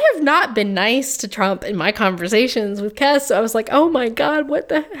I have not been nice to Trump in my conversations with Kess. So I was like, oh my God, what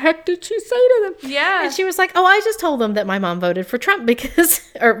the heck did she say to them? Yeah. And she was like, oh, I just told them that my mom voted for Trump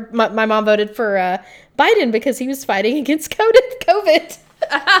or my mom voted for Biden because he was fighting against COVID.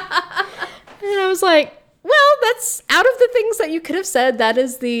 And I was like, well, that's out of the things that you could have said. That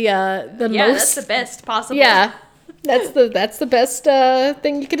is the most. That's the best possible. Yeah, that's the best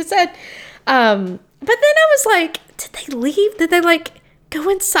thing you could have said. But then I was like, did they leave? Did they like go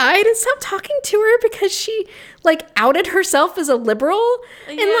inside and stop talking to her because she like outed herself as a liberal?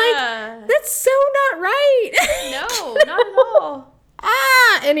 And like, that's so not right. No, not at all.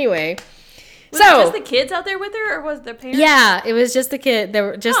 Anyway. Was it just the kids out there with her, or was their parents? Yeah, it was just the kid. There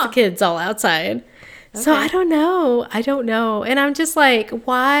were just the kids all outside. Okay. So I don't know. And I'm just like,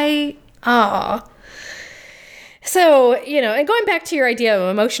 why? So, you know, and going back to your idea of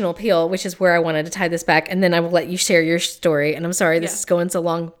emotional appeal, which is where I wanted to tie this back, and then I will let you share your story. And I'm sorry this is going so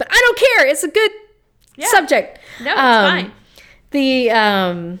long, but I don't care. It's a good subject. No, it's fine.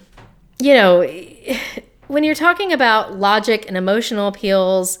 You know, when you're talking about logic and emotional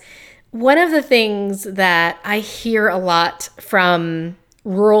appeals, one of the things that I hear a lot from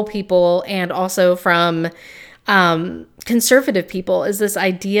rural people and also from conservative people is this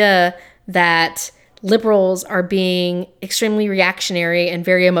idea that liberals are being extremely reactionary and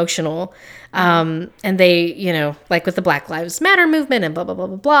very emotional. And they, you know, like with the Black Lives Matter movement and blah, blah, blah,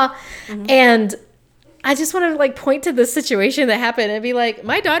 blah, blah. And I just want to like point to this situation that happened and be like,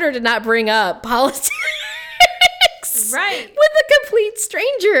 my daughter did not bring up politics with a complete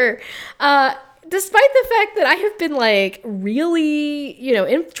stranger. despite the fact that I have been like really,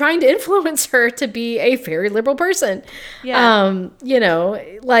 trying to influence her to be a very liberal person. Yeah.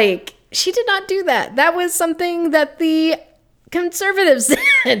 Like she did not do that. That was something that the conservatives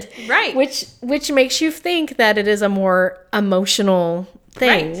did. Right. Which makes you think that it is a more emotional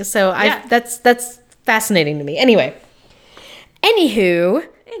thing. Right. So that's fascinating to me. Anywho,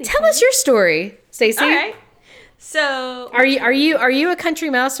 tell us your story, Stacey. All right. So Are you a country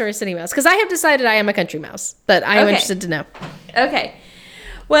mouse or a city mouse? Because I have decided I am a country mouse, but I am interested to know. Okay.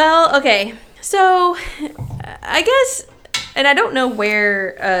 Well, okay. So I guess, and I don't know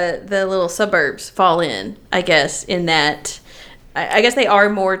where the little suburbs fall in, I guess, in that, I guess they are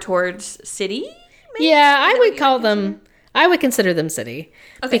more towards city? Maybe? Yeah, I would consider them city.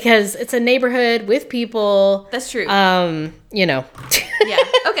 Okay. Because it's a neighborhood with people. That's true. Yeah.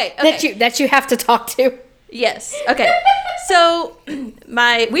 Okay. that you have to talk to. Yes. Okay. So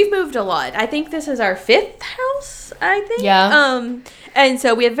we've moved a lot. I think this is our 5th house, I think. Yeah. And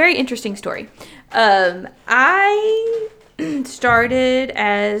so we have a very interesting story. I started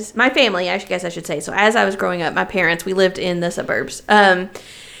as my family, I guess I should say. So as I was growing up, my parents, we lived in the suburbs. And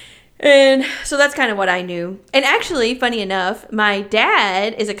so that's kind of what I knew. And actually, funny enough, my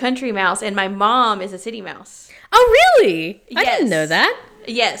dad is a country mouse and my mom is a city mouse. Oh, really? I Yes. didn't know that.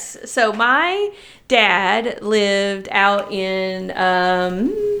 Yes. So my dad lived out in,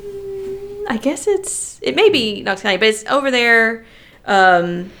 I guess it may be Knox County, but it's over there.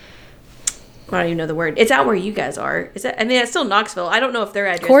 I don't even know the word. It's out where you guys are. Is that? I mean, it's still Knoxville. I don't know if their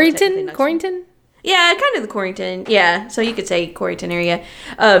address is technically Knoxville. Corrington? Yeah, kind of the Corrington. Yeah, so you could say Corrington area.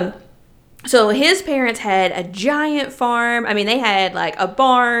 So his parents had a giant farm. I mean, they had like a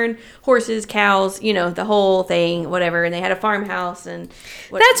barn, horses, cows, the whole thing, whatever. And they had a farmhouse and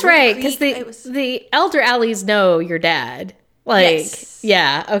That's right, because the elder Alleys know your dad. Like, Yes.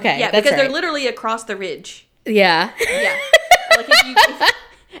 Yeah, okay. Yeah, that's because they're right. literally across the ridge. Yeah. Yeah. Like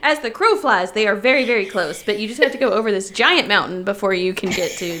as the crow flies, they are very, very close. But you just have to go over this giant mountain before you can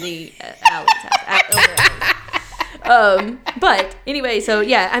get to the Alley's house. Elder Alley's. But anyway, so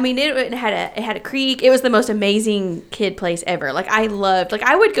yeah, I mean, it had a creek. It was the most amazing kid place ever. Like I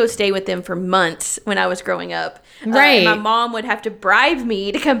would go stay with them for months when I was growing up. Right. And my mom would have to bribe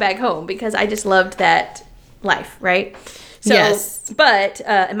me to come back home because I just loved that life. Right. So, Yes. But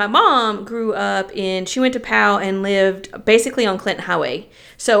and my mom grew up she went to Powell and lived basically on Clinton Highway.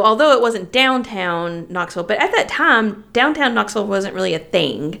 So although it wasn't downtown Knoxville, but at that time, downtown Knoxville wasn't really a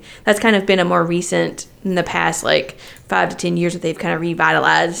thing. That's kind of been a more recent, in the past like 5 to 10 years that they've kind of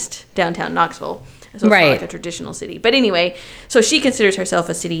revitalized downtown Knoxville. So it's not like a traditional city. But anyway, so she considers herself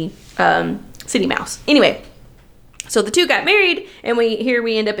a city mouse. Anyway. So the two got married, and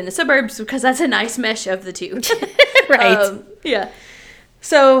we end up in the suburbs because that's a nice mesh of the two. Right. Yeah.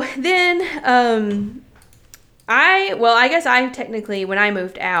 So then, I guess I technically, when I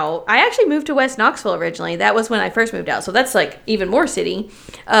moved out, I actually moved to West Knoxville originally. That was when I first moved out. So that's like even more city.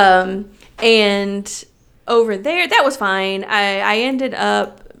 And over there, that was fine. I ended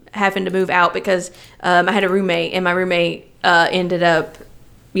up having to move out because I had a roommate, and my roommate ended up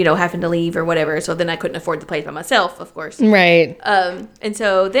having to leave or whatever. So then I couldn't afford the place by myself, of course. Right. And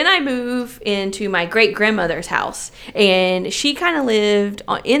so then I moved into my great grandmother's house, and she kind of lived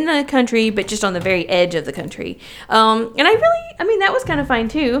in the country, but just on the very edge of the country. And that was kind of fine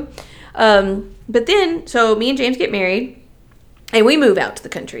too. But then, so me and James get married. And we move out to the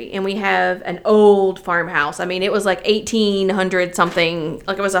country, and we have an old farmhouse. I mean, it was like 1800 something,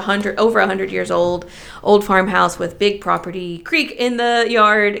 like it was over 100 years old farmhouse with big property, creek in the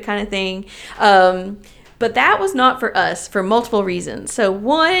yard kind of thing. But that was not for us for multiple reasons. So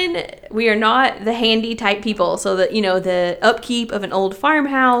one, we are not the handy type people. So that, the upkeep of an old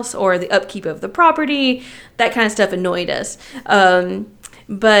farmhouse or the upkeep of the property, that kind of stuff annoyed us.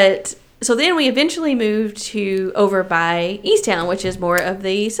 So then we eventually moved to over by Easttown, which is more of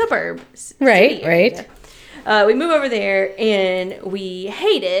the suburb. Right. We move over there, and we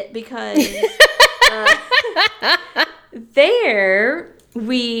hate it because there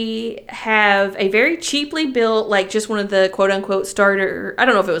we have a very cheaply built, like just one of the quote unquote starter. I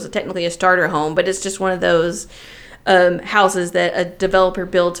don't know if it was technically a starter home, but it's just one of those houses that a developer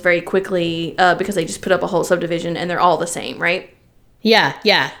builds very quickly because they just put up a whole subdivision and they're all the same, right?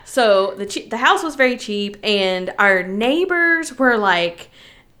 Yeah. So the house was very cheap, and our neighbors were like,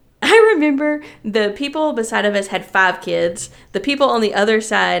 I remember the people beside of us had 5 kids. The people on the other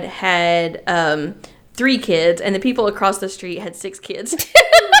side had 3 kids, and the people across the street had 6 kids.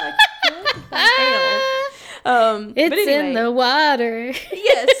 Like, what the hell? It's in the water.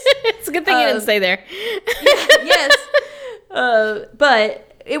 Yes. It's a good thing you didn't stay there. Yes. But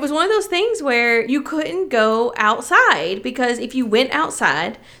it was one of those things where you couldn't go outside because if you went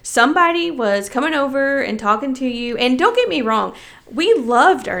outside, somebody was coming over and talking to you. And don't get me wrong, we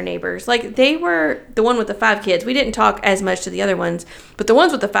loved our neighbors. Like, they were the one with the 5 kids. We didn't talk as much to the other ones, but the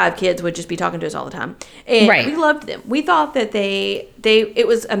ones with the 5 kids would just be talking to us all the time. And we loved them. We thought that it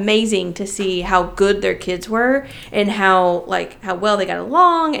was amazing to see how good their kids were and how well they got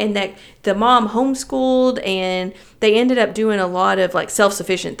along, and that the mom homeschooled, and they ended up doing a lot of like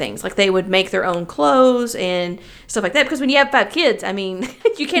self-sufficient things. Like, they would make their own clothes and stuff like that. Because when you have 5 kids, I mean,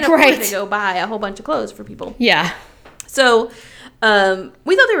 you can't afford to go buy a whole bunch of clothes for people. Yeah. So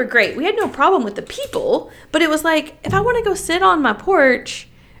we thought they were great. We had no problem with the people, but it was like, if I want to go sit on my porch,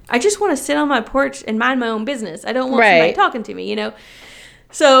 I just want to sit on my porch and mind my own business. I don't want somebody talking to me, you know?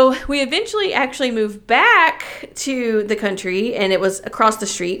 So we eventually actually moved back to the country, and it was across the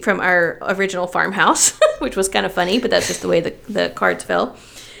street from our original farmhouse, which was kind of funny, but that's just the way the cards fell.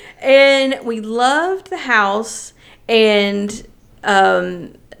 And we loved the house, and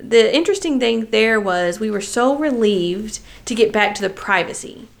the interesting thing there was we were so relieved to get back to the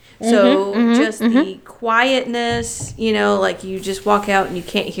privacy. So the quietness, you know, like you just walk out and you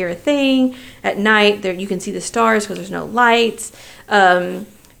can't hear a thing. At night, there you can see the stars because there's no lights.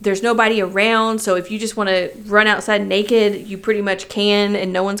 There's nobody around. So if you just want to run outside naked, you pretty much can,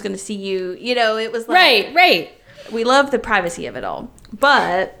 and no one's going to see you. You know, it was like... Right. We love the privacy of it all.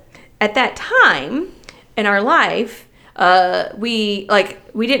 But at that time in our life, we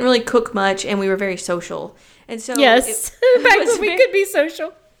didn't really cook much, and we were very social. And so back when we could be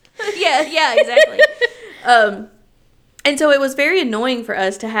social. Yeah, exactly. And so it was very annoying for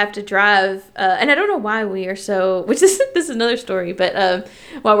us to have to drive, and I don't know why we are so, this is another story, but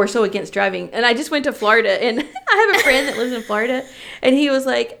why we're so against driving. And I just went to Florida, and I have a friend that lives in Florida, and he was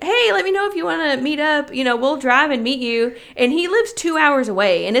like, hey, let me know if you want to meet up, you know, we'll drive and meet you. And he lives 2 hours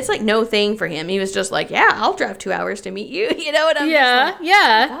away, and it's like no thing for him. He was just like, yeah, I'll drive 2 hours to meet you, you know, and I'm just like,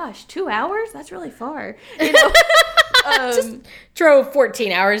 oh, gosh, 2 hours? That's really far, you know. Just drove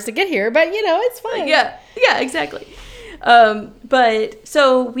 14 hours to get here, but, you know, it's fine. Yeah, exactly. But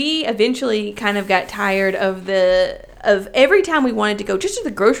so we eventually kind of got tired of every time we wanted to go just to the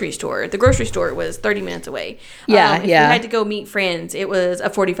grocery store. The grocery store was 30 minutes away. If we had to go meet friends, it was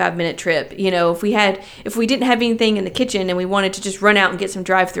a 45-minute trip. You know, if we didn't have anything in the kitchen and we wanted to just run out and get some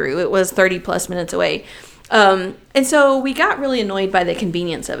drive-through, it was 30 plus minutes away. And so we got really annoyed by the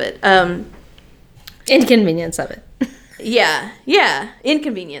convenience of it. Inconvenience of it. Yeah.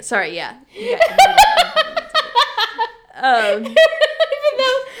 Inconvenience. Sorry, yeah. Even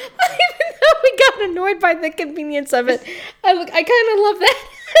though we got annoyed by the convenience of it, I kind of love that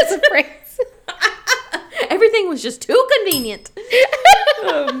as a phrase. Everything was just too convenient.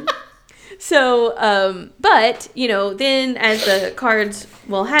 But, you know, then as the cards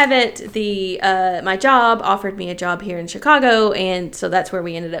will have it, my job offered me a job here in Chicago, and so that's where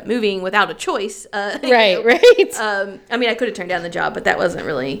we ended up moving without a choice. Right. I mean, I could have turned down the job, but that wasn't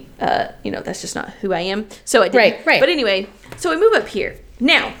really, that's just not who I am. So I didn't. Right. But anyway, so we move up here.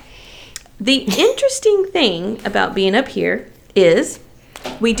 Now, the interesting thing about being up here is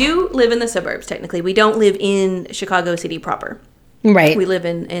we do live in the suburbs, technically. We don't live in Chicago City proper. Right. We live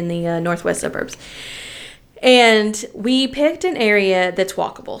in the northwest suburbs. And we picked an area that's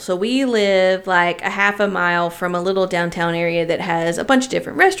walkable. So we live like a half a mile from a little downtown area that has a bunch of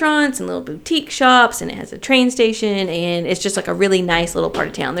different restaurants and little boutique shops, and it has a train station, and it's just like a really nice little part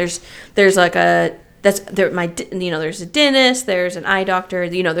of town. There's like there's a dentist, there's an eye doctor,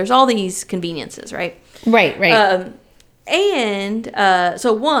 you know, there's all these conveniences, right? Right.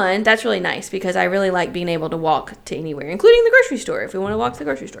 So one, that's really nice because I really like being able to walk to anywhere, including the grocery store if we want to walk to the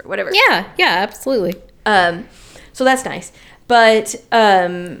grocery store, whatever. Yeah, absolutely. So that's nice. But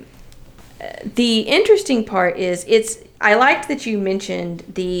the interesting part is I liked that you mentioned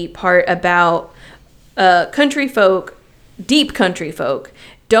the part about deep country folk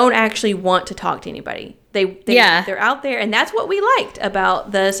don't actually want to talk to anybody. They're out there, and that's what we liked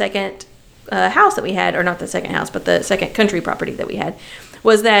about the second house that we had, or not the second house, but the second country property that we had,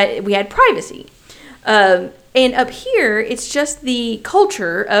 was that we had privacy. And up here, it's just the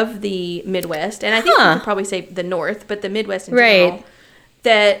culture of the Midwest, and I think you could probably say the North, but the Midwest in general,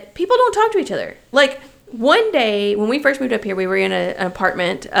 that people don't talk to each other. Like, one day, when we first moved up here, we were in an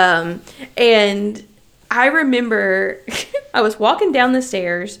apartment, and I remember I was walking down the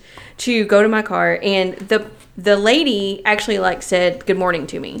stairs to go to my car, and the lady actually, like, said good morning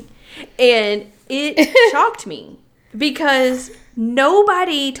to me. And it shocked me because no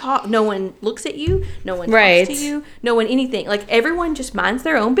one looks at you, no one talks to you, no one anything. Like, everyone just minds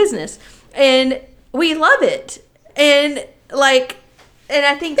their own business, and we love it. And like, And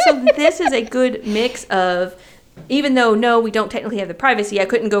I think so. This is a good mix of, even though no, we don't technically have the privacy. I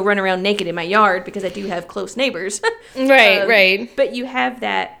couldn't go run around naked in my yard because I do have close neighbors. Right. But you have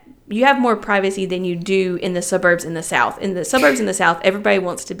that. You have more privacy than you do in the suburbs in the South. In the suburbs in the South, everybody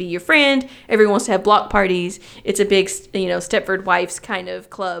wants to be your friend. Everyone wants to have block parties. It's a big, Stepford Wives kind of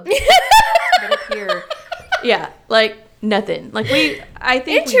club. But up here, yeah, like nothing. Like I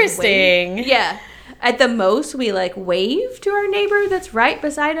think interesting. Yeah. At the most, we like wave to our neighbor that's right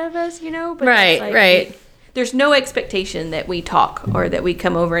beside of us, But right. There's no expectation that we talk or that we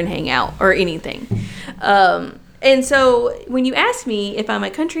come over and hang out or anything. And so when you ask me if I'm a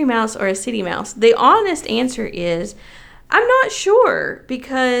country mouse or a city mouse, the honest answer is I'm not sure,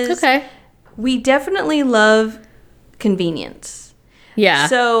 because we definitely love convenience. Yeah.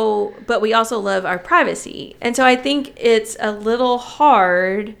 So, but we also love our privacy. And so I think it's a little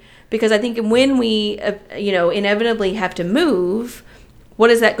hard, because I think when we, inevitably have to move, what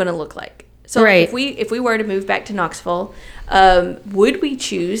is that going to look like? So if we were to move back to Knoxville, would we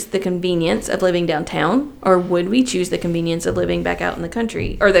choose the convenience of living downtown, or would we choose the convenience of living back out in the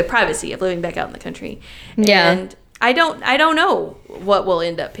country, or the privacy of living back out in the country? Yeah. And I don't know what we'll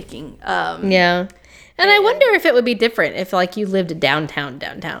end up picking. Yeah. And I wonder if it would be different if, like, you lived downtown.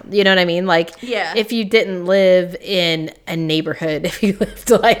 You know what I mean? Like, if you didn't live in a neighborhood, if you lived,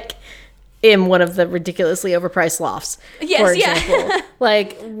 like, in one of the ridiculously overpriced lofts, for example.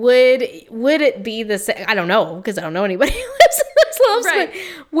 Like, would it be the same? I don't know, because I don't know anybody who lives in those lofts. Right.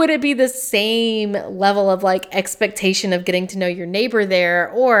 But would it be the same level of, like, expectation of getting to know your neighbor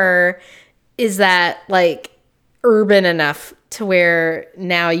there? Or is that, like, urban enough to where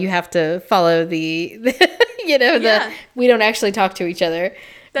now you have to follow the we don't actually talk to each other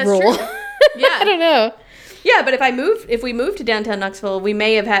rule? True. Yeah. I don't know. Yeah, but if we move to downtown Knoxville, we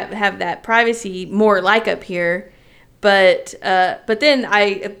may have that privacy more like up here. But then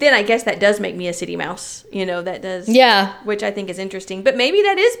I guess that does make me a city mouse. That does. Yeah. Which I think is interesting. But maybe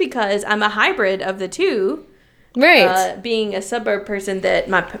that is because I'm a hybrid of the two. Right. Being a suburb person, that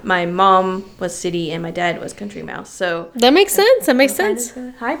my mom was city and my dad was country mouse. So that makes sense. That makes sense.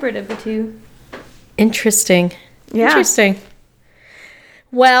 A hybrid of the two. Interesting. Yeah. Interesting.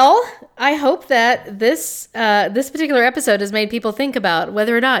 Well, I hope that this particular episode has made people think about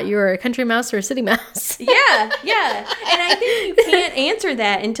whether or not you're a country mouse or a city mouse. Yeah. And I think you can't answer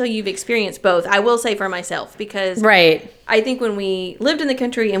that until you've experienced both. I will say for myself, because I think when we lived in the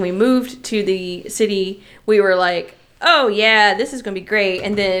country and we moved to the city, we were like, oh yeah, this is going to be great.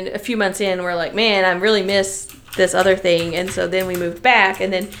 And then a few months in, we're like, man, I really miss this other thing. And so then we moved back.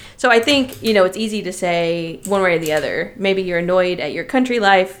 And then, so I think, it's easy to say one way or the other. Maybe you're annoyed at your country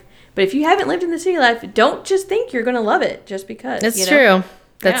life, but if you haven't lived in the city life, don't just think you're going to love it just because. That's true.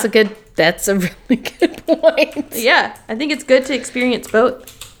 That's a really good point. Yeah. I think it's good to experience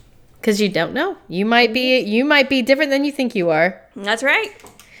both. Because you don't know. You might be different than you think you are. That's right.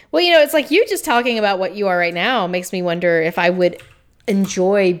 Well, it's like you just talking about what you are right now makes me wonder if I would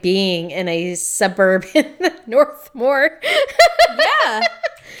enjoy being in a suburb in the North more. Yeah.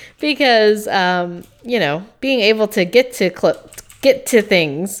 Because, being able to get to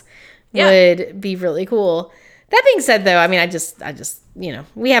things would be really cool. That being said, though, I mean, I just,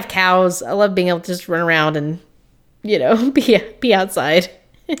 we have cows. I love being able to just run around and, be outside.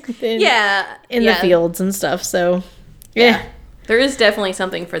 In the fields and stuff. So, yeah. There is definitely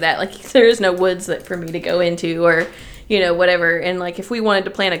something for that. Like, there is no woods for me to go into, or whatever. And like, if we wanted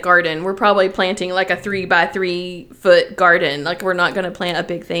to plant a garden, we're probably planting like a 3x3 foot garden. Like, we're not going to plant a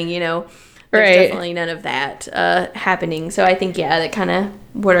big thing, There's definitely none of that happening. So I think, that kind of,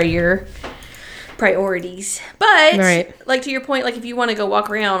 what are your priorities? But like, to your point, like, if you want to go walk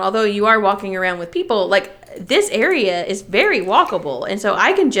around, although you are walking around with people, like, this area is very walkable. And so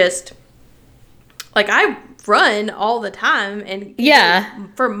I can just, like, I run all the time and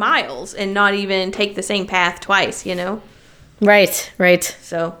for miles and not even take the same path twice, Right.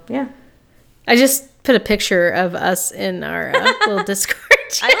 So I just put a picture of us in our little Discord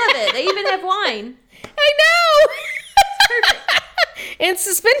chat. I love it. They even have wine. I know. Perfect. And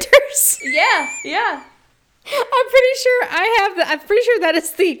suspenders. Yeah. I'm pretty sure that is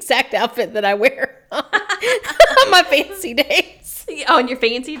the exact outfit that I wear on my fancy days. On your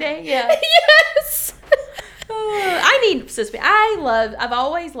fancy day? Yeah. Yes. I need suspenders. I've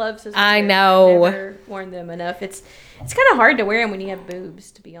always loved suspenders. I know. I've never worn them enough. It's kind of hard to wear them when you have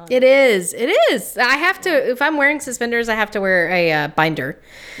boobs, to be honest. It is. I have to, if I'm wearing suspenders, I have to wear a binder.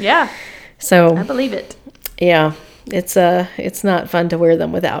 Yeah. So I believe it. Yeah. It's not fun to wear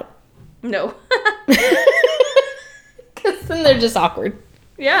them without. No. Because then they're just awkward.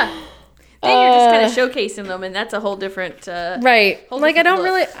 Yeah. Then you're just kind of showcasing them, and that's a whole different. Right. Whole Like, different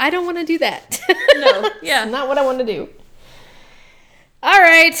look. I don't want to do that. No. Yeah. Not what I want to do. All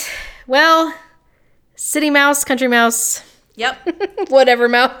right. Well, city mouse, country mouse, Yep. whatever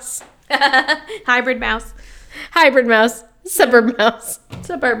mouse, Hybrid mouse. hybrid mouse, suburb mouse.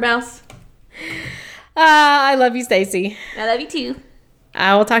 Suburb mouse. I love you, Stacy. I love you too.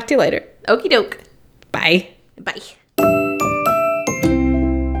 I will talk to you later. Okie doke. Bye. Bye.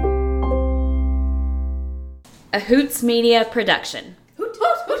 A Hoots Media production. Hoot,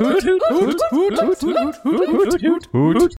 hoot, hoot, hoot, hoot, hoot, hoot, hoot, hoot, hoot, hoot, hoot.